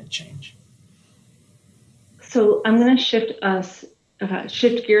to climate change? So I'm going to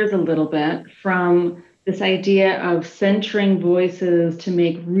shift gears a little bit from this idea of centering voices to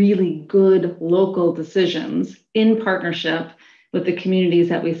make really good local decisions in partnership with the communities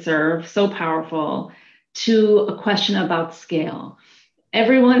that we serve, so powerful, to a question about scale.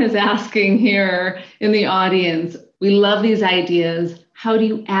 Everyone is asking here in the audience, we love these ideas. How do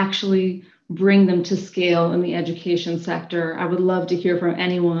you actually bring them to scale in the education sector? I would love to hear from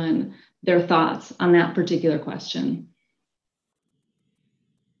anyone their thoughts on that particular question.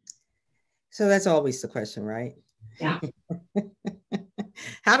 So that's always the question, right? Yeah.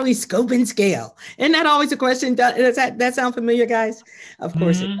 How do we scope and scale? Isn't that always a question? Does that sound familiar, guys? Of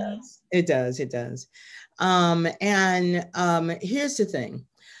course it does. It does. It does. Here's the thing.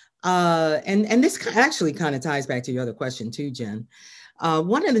 And this actually kind of ties back to your other question too, Jen.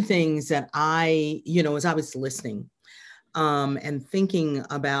 One of the things that as I was listening and thinking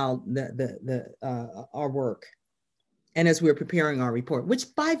about our work, and as we were preparing our report,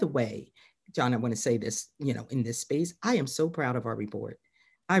 which, by the way, John, I want to say this, in this space, I am so proud of our report.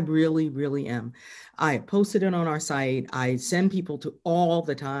 I really, really am. I posted it on our site. I send people to all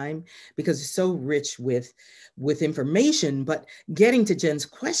the time because it's so rich with information. But getting to Jen's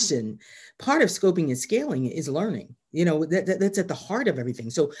question, part of scoping and scaling is learning. That's at the heart of everything.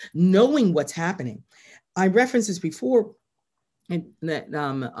 So knowing what's happening. I referenced this before,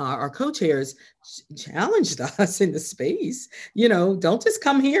 that our co-chairs challenged us in the space, don't just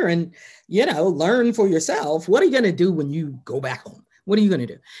come here and, learn for yourself. What are you going to do when you go back home? What are you going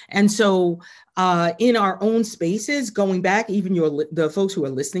to do? And so in our own spaces, going back, even the folks who are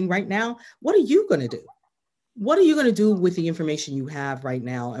listening right now, what are you going to do? What are you going to do with the information you have right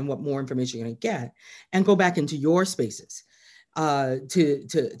now, and what more information you're going to get, and go back into your spaces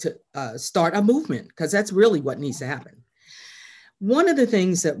to start a movement, because that's really what needs to happen. One of the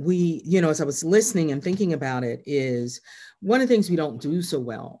things that we, as I was listening and thinking about it, is one of the things we don't do so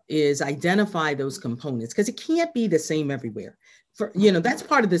well is identify those components, because it can't be the same everywhere. That's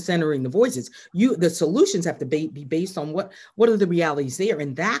part of the centering the voices. The solutions have to be based on what are the realities there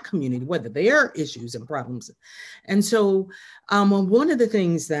in that community, what are their issues and problems. And so one of the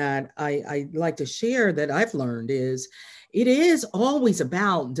things that I like to share that I've learned is it is always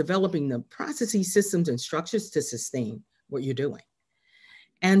about developing the processes, systems, and structures to sustain what you're doing.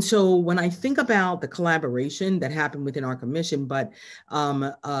 And so when I think about the collaboration that happened within our commission, but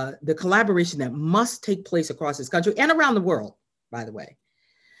the collaboration that must take place across this country and around the world, by the way,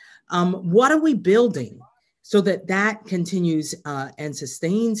 what are we building so that continues and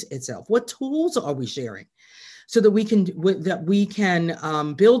sustains itself? What tools are we sharing so that we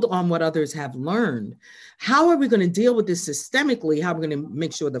can build on what others have learned? How are we going to deal with this systemically? How are we going to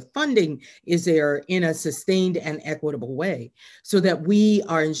make sure the funding is there in a sustained and equitable way, so that we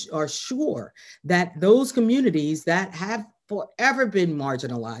are sure that those communities that have forever been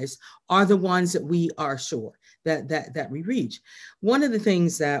marginalized are the ones that we are sure that we reach? One of the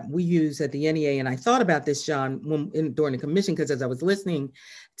things that we use at the NEA, and I thought about this, John, during the commission, because as I was listening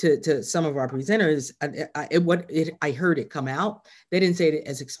to some of our presenters, I heard it come out. They didn't say it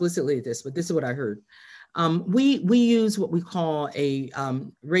as explicitly as this, but this is what I heard. We use what we call a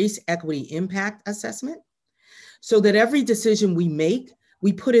race equity impact assessment, so that every decision we make,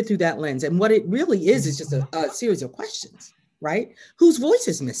 we put it through that lens. And what it really is just a series of questions, right? Whose voice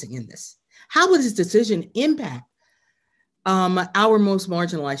is missing in this? How will this decision impact our most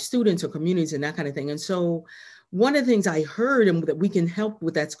marginalized students or communities and that kind of thing? And so one of the things I heard, and that we can help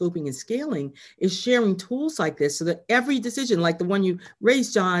with that scoping and scaling, is sharing tools like this, so that every decision, like the one you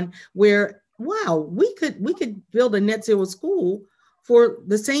raised, John, where, wow, we could build a net zero school for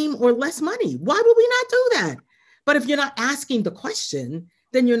the same or less money. Why would we not do that? But if you're not asking the question,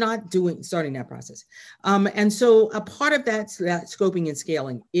 then you're not starting that process. And so a part of that scoping and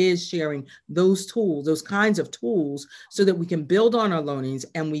scaling is sharing those tools, those kinds of tools, so that we can build on our learnings,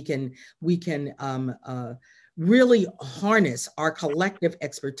 and we can really harness our collective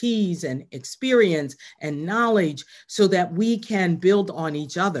expertise and experience and knowledge, so that we can build on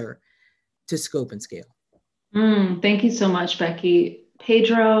each other to scope and scale. Thank you so much, Becky.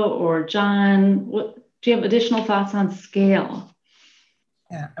 Pedro or John, do you have additional thoughts on scale?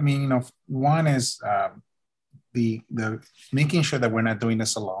 Yeah, I mean, one is the making sure that we're not doing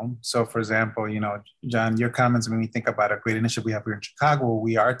this alone. So, for example, John, your comments when we think about a great initiative we have here in Chicago,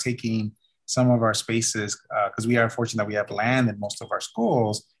 we are taking some of our spaces because we are fortunate that we have land in most of our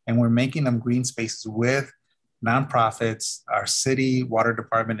schools, and we're making them green spaces with nonprofits, our city water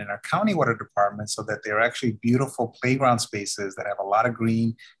department, and our county water department, so that they're actually beautiful playground spaces that have a lot of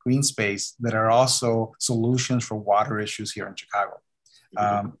green space that are also solutions for water issues here in Chicago,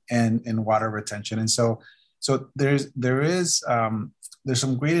 and water retention. And so there's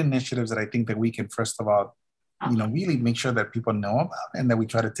some great initiatives that I think that we can, first of all, really make sure that people know about and that we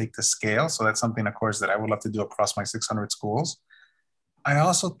try to take to scale. So that's something, of course, that I would love to do across my 600 schools. I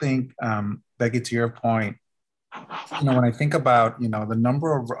also think, Becky, to your point, when I think about, the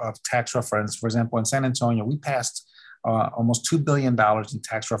number of tax referendums, for example, in San Antonio, we passed almost $2 billion in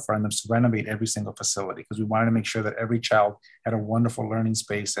tax referendums to renovate every single facility because we wanted to make sure that every child had a wonderful learning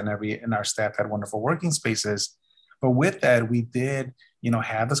space and our staff had wonderful working spaces. But with that, we did,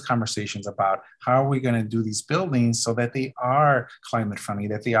 have those conversations about how are we going to do these buildings so that they are climate friendly,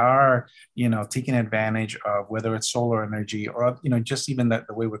 that they are, taking advantage of whether it's solar energy or, just even the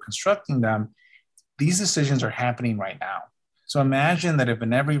way we're constructing them. These decisions are happening right now. So imagine that if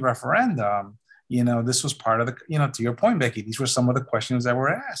in every referendum, this was part of the, to your point, Becky, these were some of the questions that were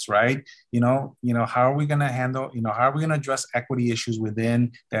asked, right? How are we going to handle, how are we going to address equity issues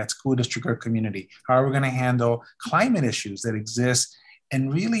within that school district or community? How are we going to handle climate issues that exist?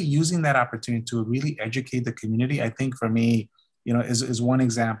 And really using that opportunity to really educate the community, I think for me, is one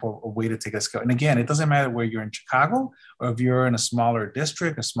example of a way to take a scale. And again, it doesn't matter where you're in Chicago or if you're in a smaller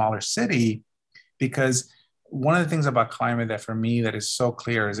district, a smaller city, because one of the things about climate that for me that is so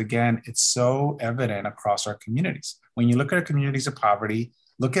clear is, again, it's so evident across our communities. When you look at our communities of poverty,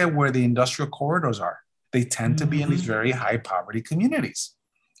 look at where the industrial corridors are. They tend to be in these very high poverty communities.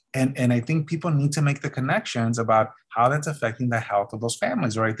 And I think people need to make the connections about how that's affecting the health of those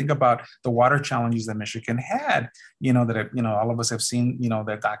families. Or I think about the water challenges that Michigan had, that, all of us have seen,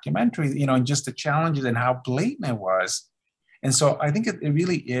 that documentary, and just the challenges and how blatant it was. And so I think it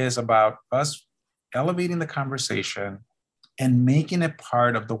really is about us elevating the conversation and making it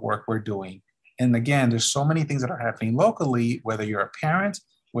part of the work we're doing. And again, there's so many things that are happening locally, whether you're a parent,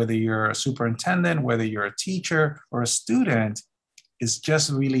 whether you're a superintendent, whether you're a teacher or a student, is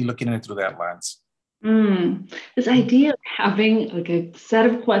just really looking at it through that lens. This idea of having like a set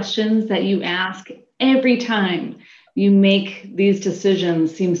of questions that you ask every time you make these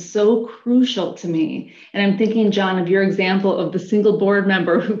decisions seems so crucial to me. And I'm thinking, John, of your example of the single board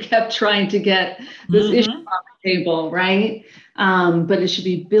member who kept trying to get this issue on the table, right? But it should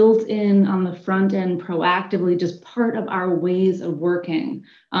be built in on the front end proactively, just part of our ways of working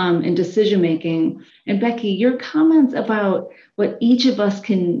and decision making. And Becky, your comments about what each of us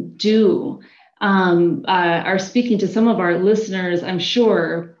can do are speaking to some of our listeners, I'm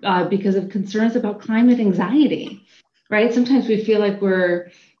sure, because of concerns about climate anxiety, right? Sometimes we feel like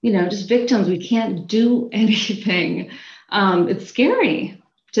we're, just victims. We can't do anything. It's scary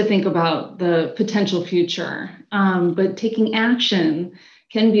to think about the potential future, but taking action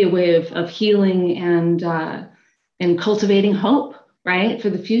can be a way of healing and cultivating hope, right,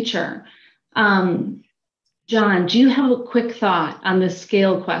 for the future. John, do you have a quick thought on this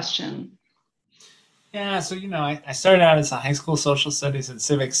scale question? Yeah, so, I started out as a high school social studies and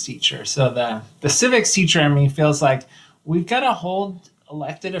civics teacher. So the civics teacher in me feels like we've got to hold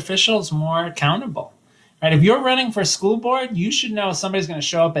elected officials more accountable, right? If you're running for school board, you should know somebody's going to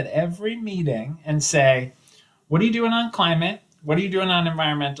show up at every meeting and say, what are you doing on climate? What are you doing on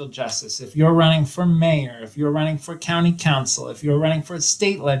environmental justice? If you're running for mayor, if you're running for county council, if you're running for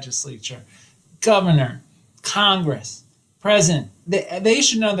state legislature, governor, Congress, president, they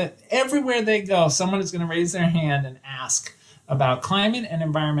should know that everywhere they go, someone is going to raise their hand and ask about climate and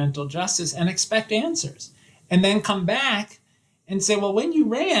environmental justice and expect answers. And then come back and say, well, when you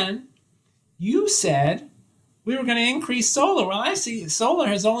ran, you said we were going to increase solar. Well, I see solar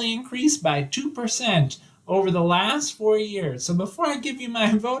has only increased by 2% over the last 4 years. So before I give you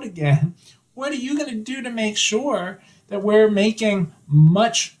my vote again, what are you going to do to make sure that we're making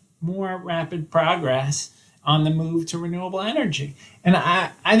much more rapid progress on the move to renewable energy? And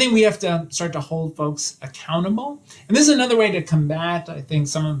I think we have to start to hold folks accountable. And this is another way to combat, I think,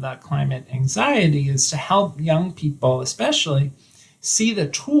 some of that climate anxiety, is to help young people especially see the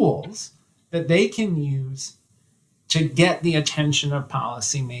tools that they can use to get the attention of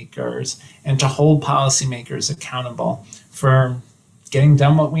policymakers and to hold policymakers accountable for getting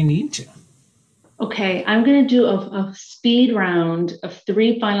done what we need to. Okay, I'm going to do a speed round of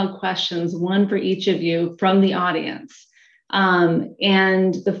 3 final questions, one for each of you from the audience.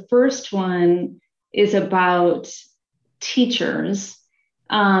 And the first one is about teachers.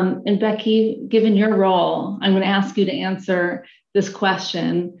 And Becky, given your role, I'm going to ask you to answer this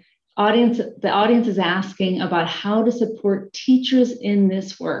question. The audience is asking about how to support teachers in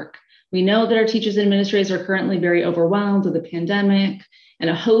this work. We know that our teachers and administrators are currently very overwhelmed with the pandemic and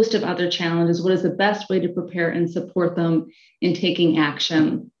a host of other challenges. What is the best way to prepare and support them in taking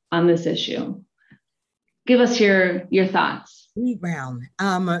action on this issue? Give us your thoughts. Brown.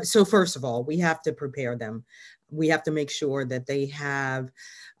 So first of all, we have to prepare them. We have to make sure that they have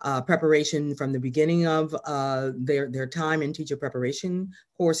preparation from the beginning of their time in teacher preparation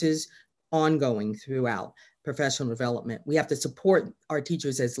courses, ongoing throughout professional development. We have to support our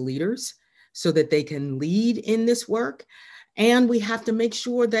teachers as leaders so that they can lead in this work. And we have to make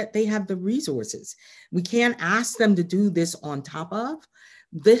sure that they have the resources. We can't ask them to do this on top of.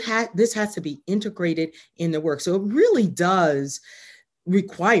 This has to be integrated in the work. So it really does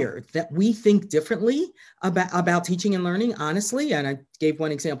require that we think differently about teaching and learning, honestly. And I gave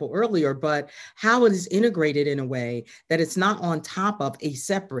one example earlier, but how it is integrated in a way that it's not on top of a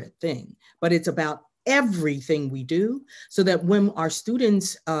separate thing, but it's about everything we do, so that when our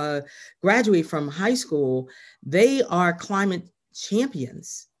students graduate from high school, they are climate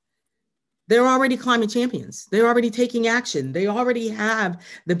champions. They're already climate champions. They're already taking action. They already have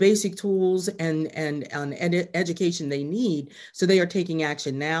the basic tools and education they need. So they are taking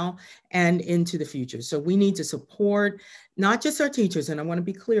action now and into the future. So we need to support not just our teachers, and I want to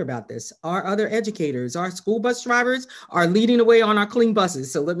be clear about this, our other educators, our school bus drivers are leading the way on our clean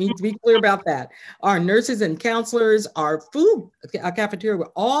buses. So let me be clear about that. Our nurses and counselors, our food, our cafeteria,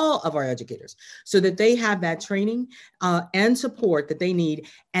 all of our educators, so that they have that training and support that they need.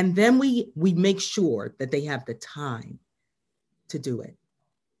 And then we make sure that they have the time to do it.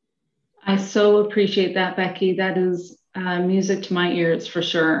 I so appreciate that, Becky. That is music to my ears for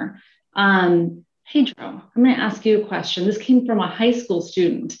sure. Pedro, I'm going to ask you a question. This came from a high school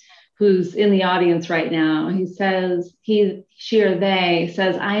student who's in the audience right now. He says, she or they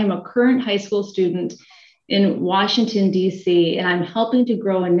says, I am a current high school student in Washington, D.C., and I'm helping to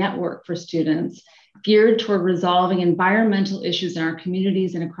grow a network for students geared toward resolving environmental issues in our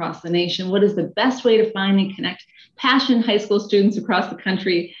communities and across the nation. What is the best way to find and connect passionate high school students across the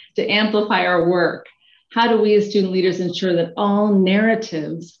country to amplify our work? How do we as student leaders ensure that all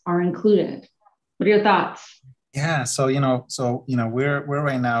narratives are included? What are your thoughts? Yeah, so we're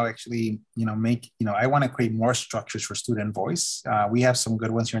right now actually I want to create more structures for student voice. We have some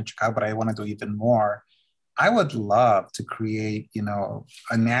good ones here in Chicago, but I want to do even more. I would love to create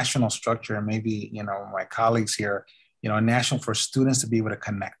a national structure, and maybe my colleagues here, a national for students to be able to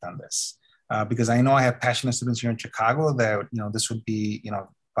connect on this, because I know I have passionate students here in Chicago that this would be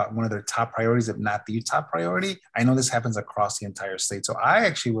one of their top priorities, if not the top priority. I know this happens across the entire state, so I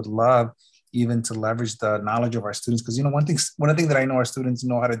actually would love even to leverage the knowledge of our students. Because one of the things that I know our students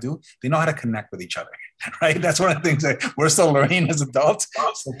know how to do, they know how to connect with each other, right? That's one of the things that we're still learning as adults,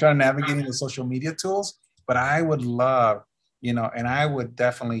 so trying to navigate the social media tools. But I would love, and I would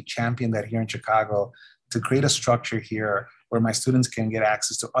definitely champion that here in Chicago, to create a structure here where my students can get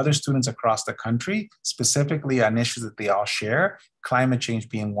access to other students across the country, specifically on issues that they all share, climate change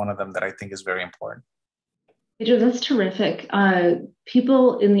being one of them that I think is very important. Pedro, that's terrific.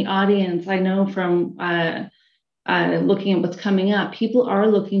 People in the audience, I know from looking at what's coming up, people are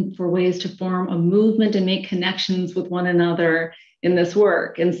looking for ways to form a movement and make connections with one another in this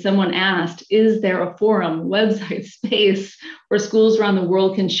work. And someone asked, is there a forum, website, space where schools around the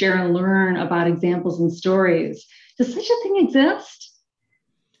world can share and learn about examples and stories? Does such a thing exist?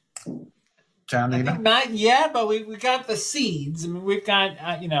 John, I think not yet, but we got the seeds. I mean, we've got,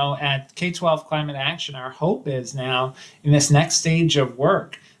 at K-12 Climate Action, our hope is now in this next stage of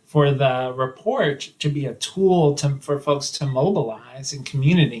work for the report to be a tool for folks to mobilize in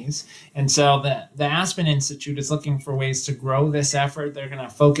communities. And so the Aspen Institute is looking for ways to grow this effort. They're going to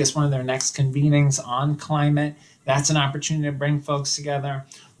focus one of their next convenings on climate. That's an opportunity to bring folks together.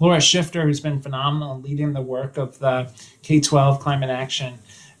 Laura Shifter, who's been phenomenal in leading the work of the K-12 Climate Action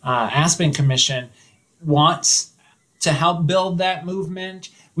Aspen Commission, wants to help build that movement.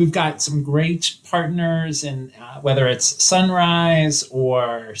 We've got some great partners, and whether it's Sunrise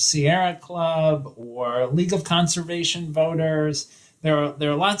or Sierra Club or League of Conservation Voters, there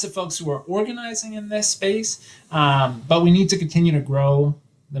are lots of folks who are organizing in this space, but we need to continue to grow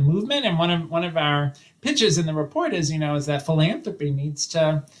the movement. And one of our pitches in the report is that philanthropy needs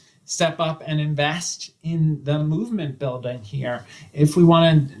to step up and invest in the movement building here if we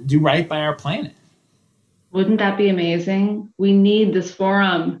want to do right by our planet. Wouldn't that be amazing? We need this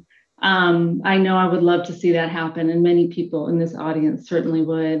forum. I know I would love to see that happen, and many people in this audience certainly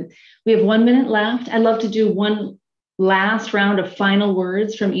would. We have 1 minute left. I'd love to do one last round of final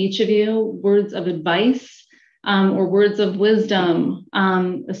words from each of you, words of advice or words of wisdom,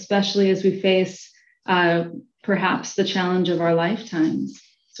 especially as we face perhaps the challenge of our lifetimes.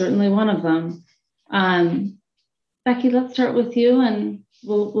 Certainly one of them. Becky, let's start with you, and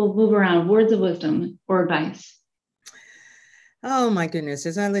we'll move around. Words of wisdom or advice. Oh my goodness,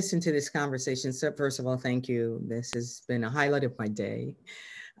 as I listen to this conversation, so first of all, thank you. This has been a highlight of my day.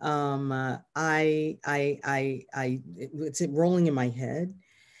 It's rolling in my head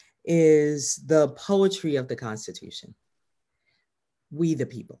is the poetry of the Constitution. We the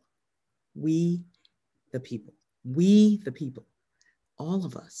people, we the people, we the people, all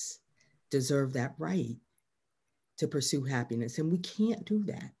of us deserve that right to pursue happiness. And we can't do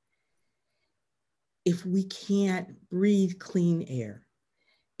that if we can't breathe clean air,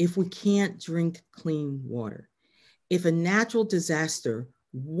 if we can't drink clean water, if a natural disaster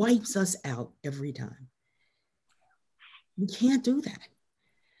wipes us out every time. We can't do that.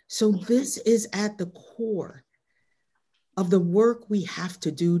 So this is at the core of the work we have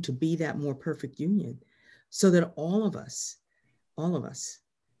to do to be that more perfect union, so that all of us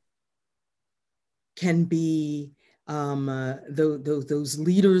can be those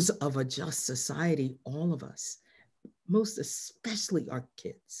leaders of a just society. All of us, most especially our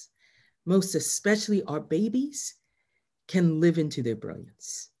kids, most especially our babies, can live into their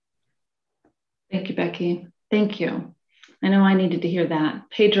brilliance. Thank you, Becky. Thank you. I know I needed to hear that.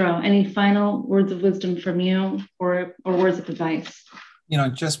 Pedro, any final words of wisdom from you or words of advice?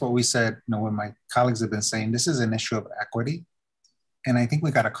 Just what we said, what my colleagues have been saying, this is an issue of equity. And I think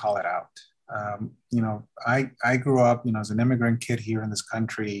we got to call it out. I grew up, as an immigrant kid here in this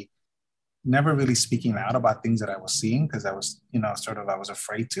country, never really speaking out about things that I was seeing because I was, I was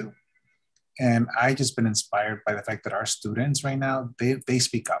afraid to. And I just been inspired by the fact that our students right now, they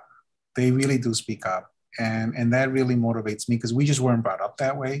speak up. They really do speak up. And that really motivates me because we just weren't brought up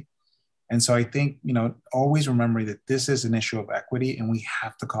that way. And so I think, always remembering that this is an issue of equity and we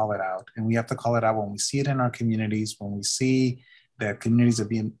have to call it out. And we have to call it out when we see it in our communities, when we see that communities are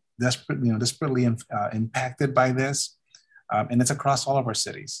being desperately impacted by this. And it's across all of our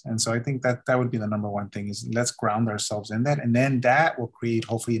cities. And so I think that would be the number one thing is let's ground ourselves in that. And then that will create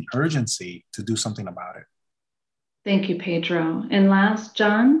hopefully an urgency to do something about it. Thank you, Pedro. And last,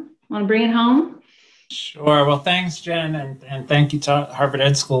 John, want to bring it home? Sure. Well, thanks, Jen. And thank you to Harvard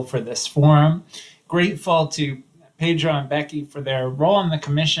Ed School for this forum. Grateful to Pedro and Becky for their role in the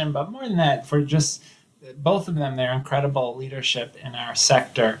commission, but more than that, for just both of them, their incredible leadership in our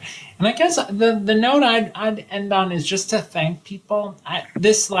sector. And I guess the note I'd end on is just to thank people.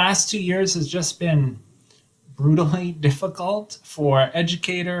 This last 2 years has just been brutally difficult for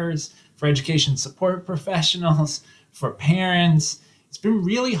educators, for education support professionals, for parents. It's been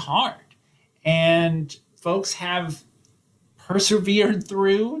really hard. And folks have persevered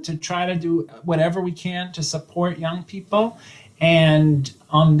through to try to do whatever we can to support young people. And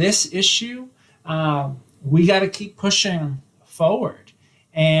on this issue, we got to keep pushing forward.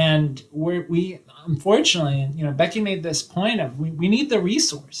 And we unfortunately, Becky made this point of we need the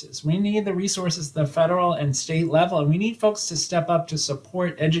resources. We need the resources at the federal and state level. And we need folks to step up to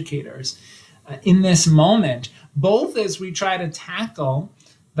support educators in this moment, both as we try to tackle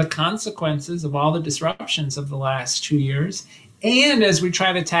the consequences of all the disruptions of the last 2 years, and as we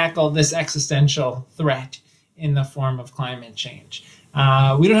try to tackle this existential threat in the form of climate change.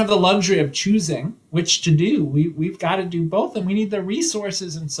 We don't have the luxury of choosing which to do. We've got to do both, and we need the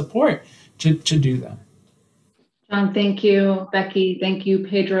resources and support to do them. John, thank you. Becky, thank you.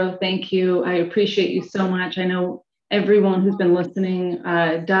 Pedro, thank you. I appreciate you so much. I know everyone who's been listening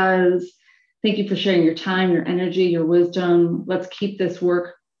does. Thank you for sharing your time, your energy, your wisdom. Let's keep this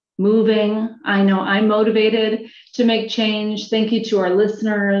work moving. I know I'm motivated to make change. Thank you to our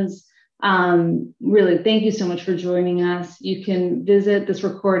listeners. Really, thank you so much for joining us. You can visit this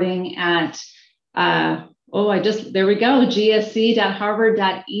recording at, there we go,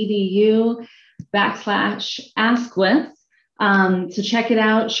 gsc.harvard.edu/Askwith. So check it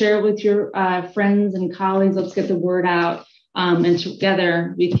out, share it with your friends and colleagues. Let's get the word out. And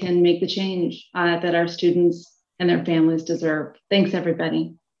together we can make the change that our students and their families deserve. Thanks,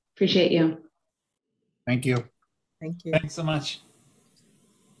 everybody. Appreciate you. Thank you. Thank you. Thanks so much.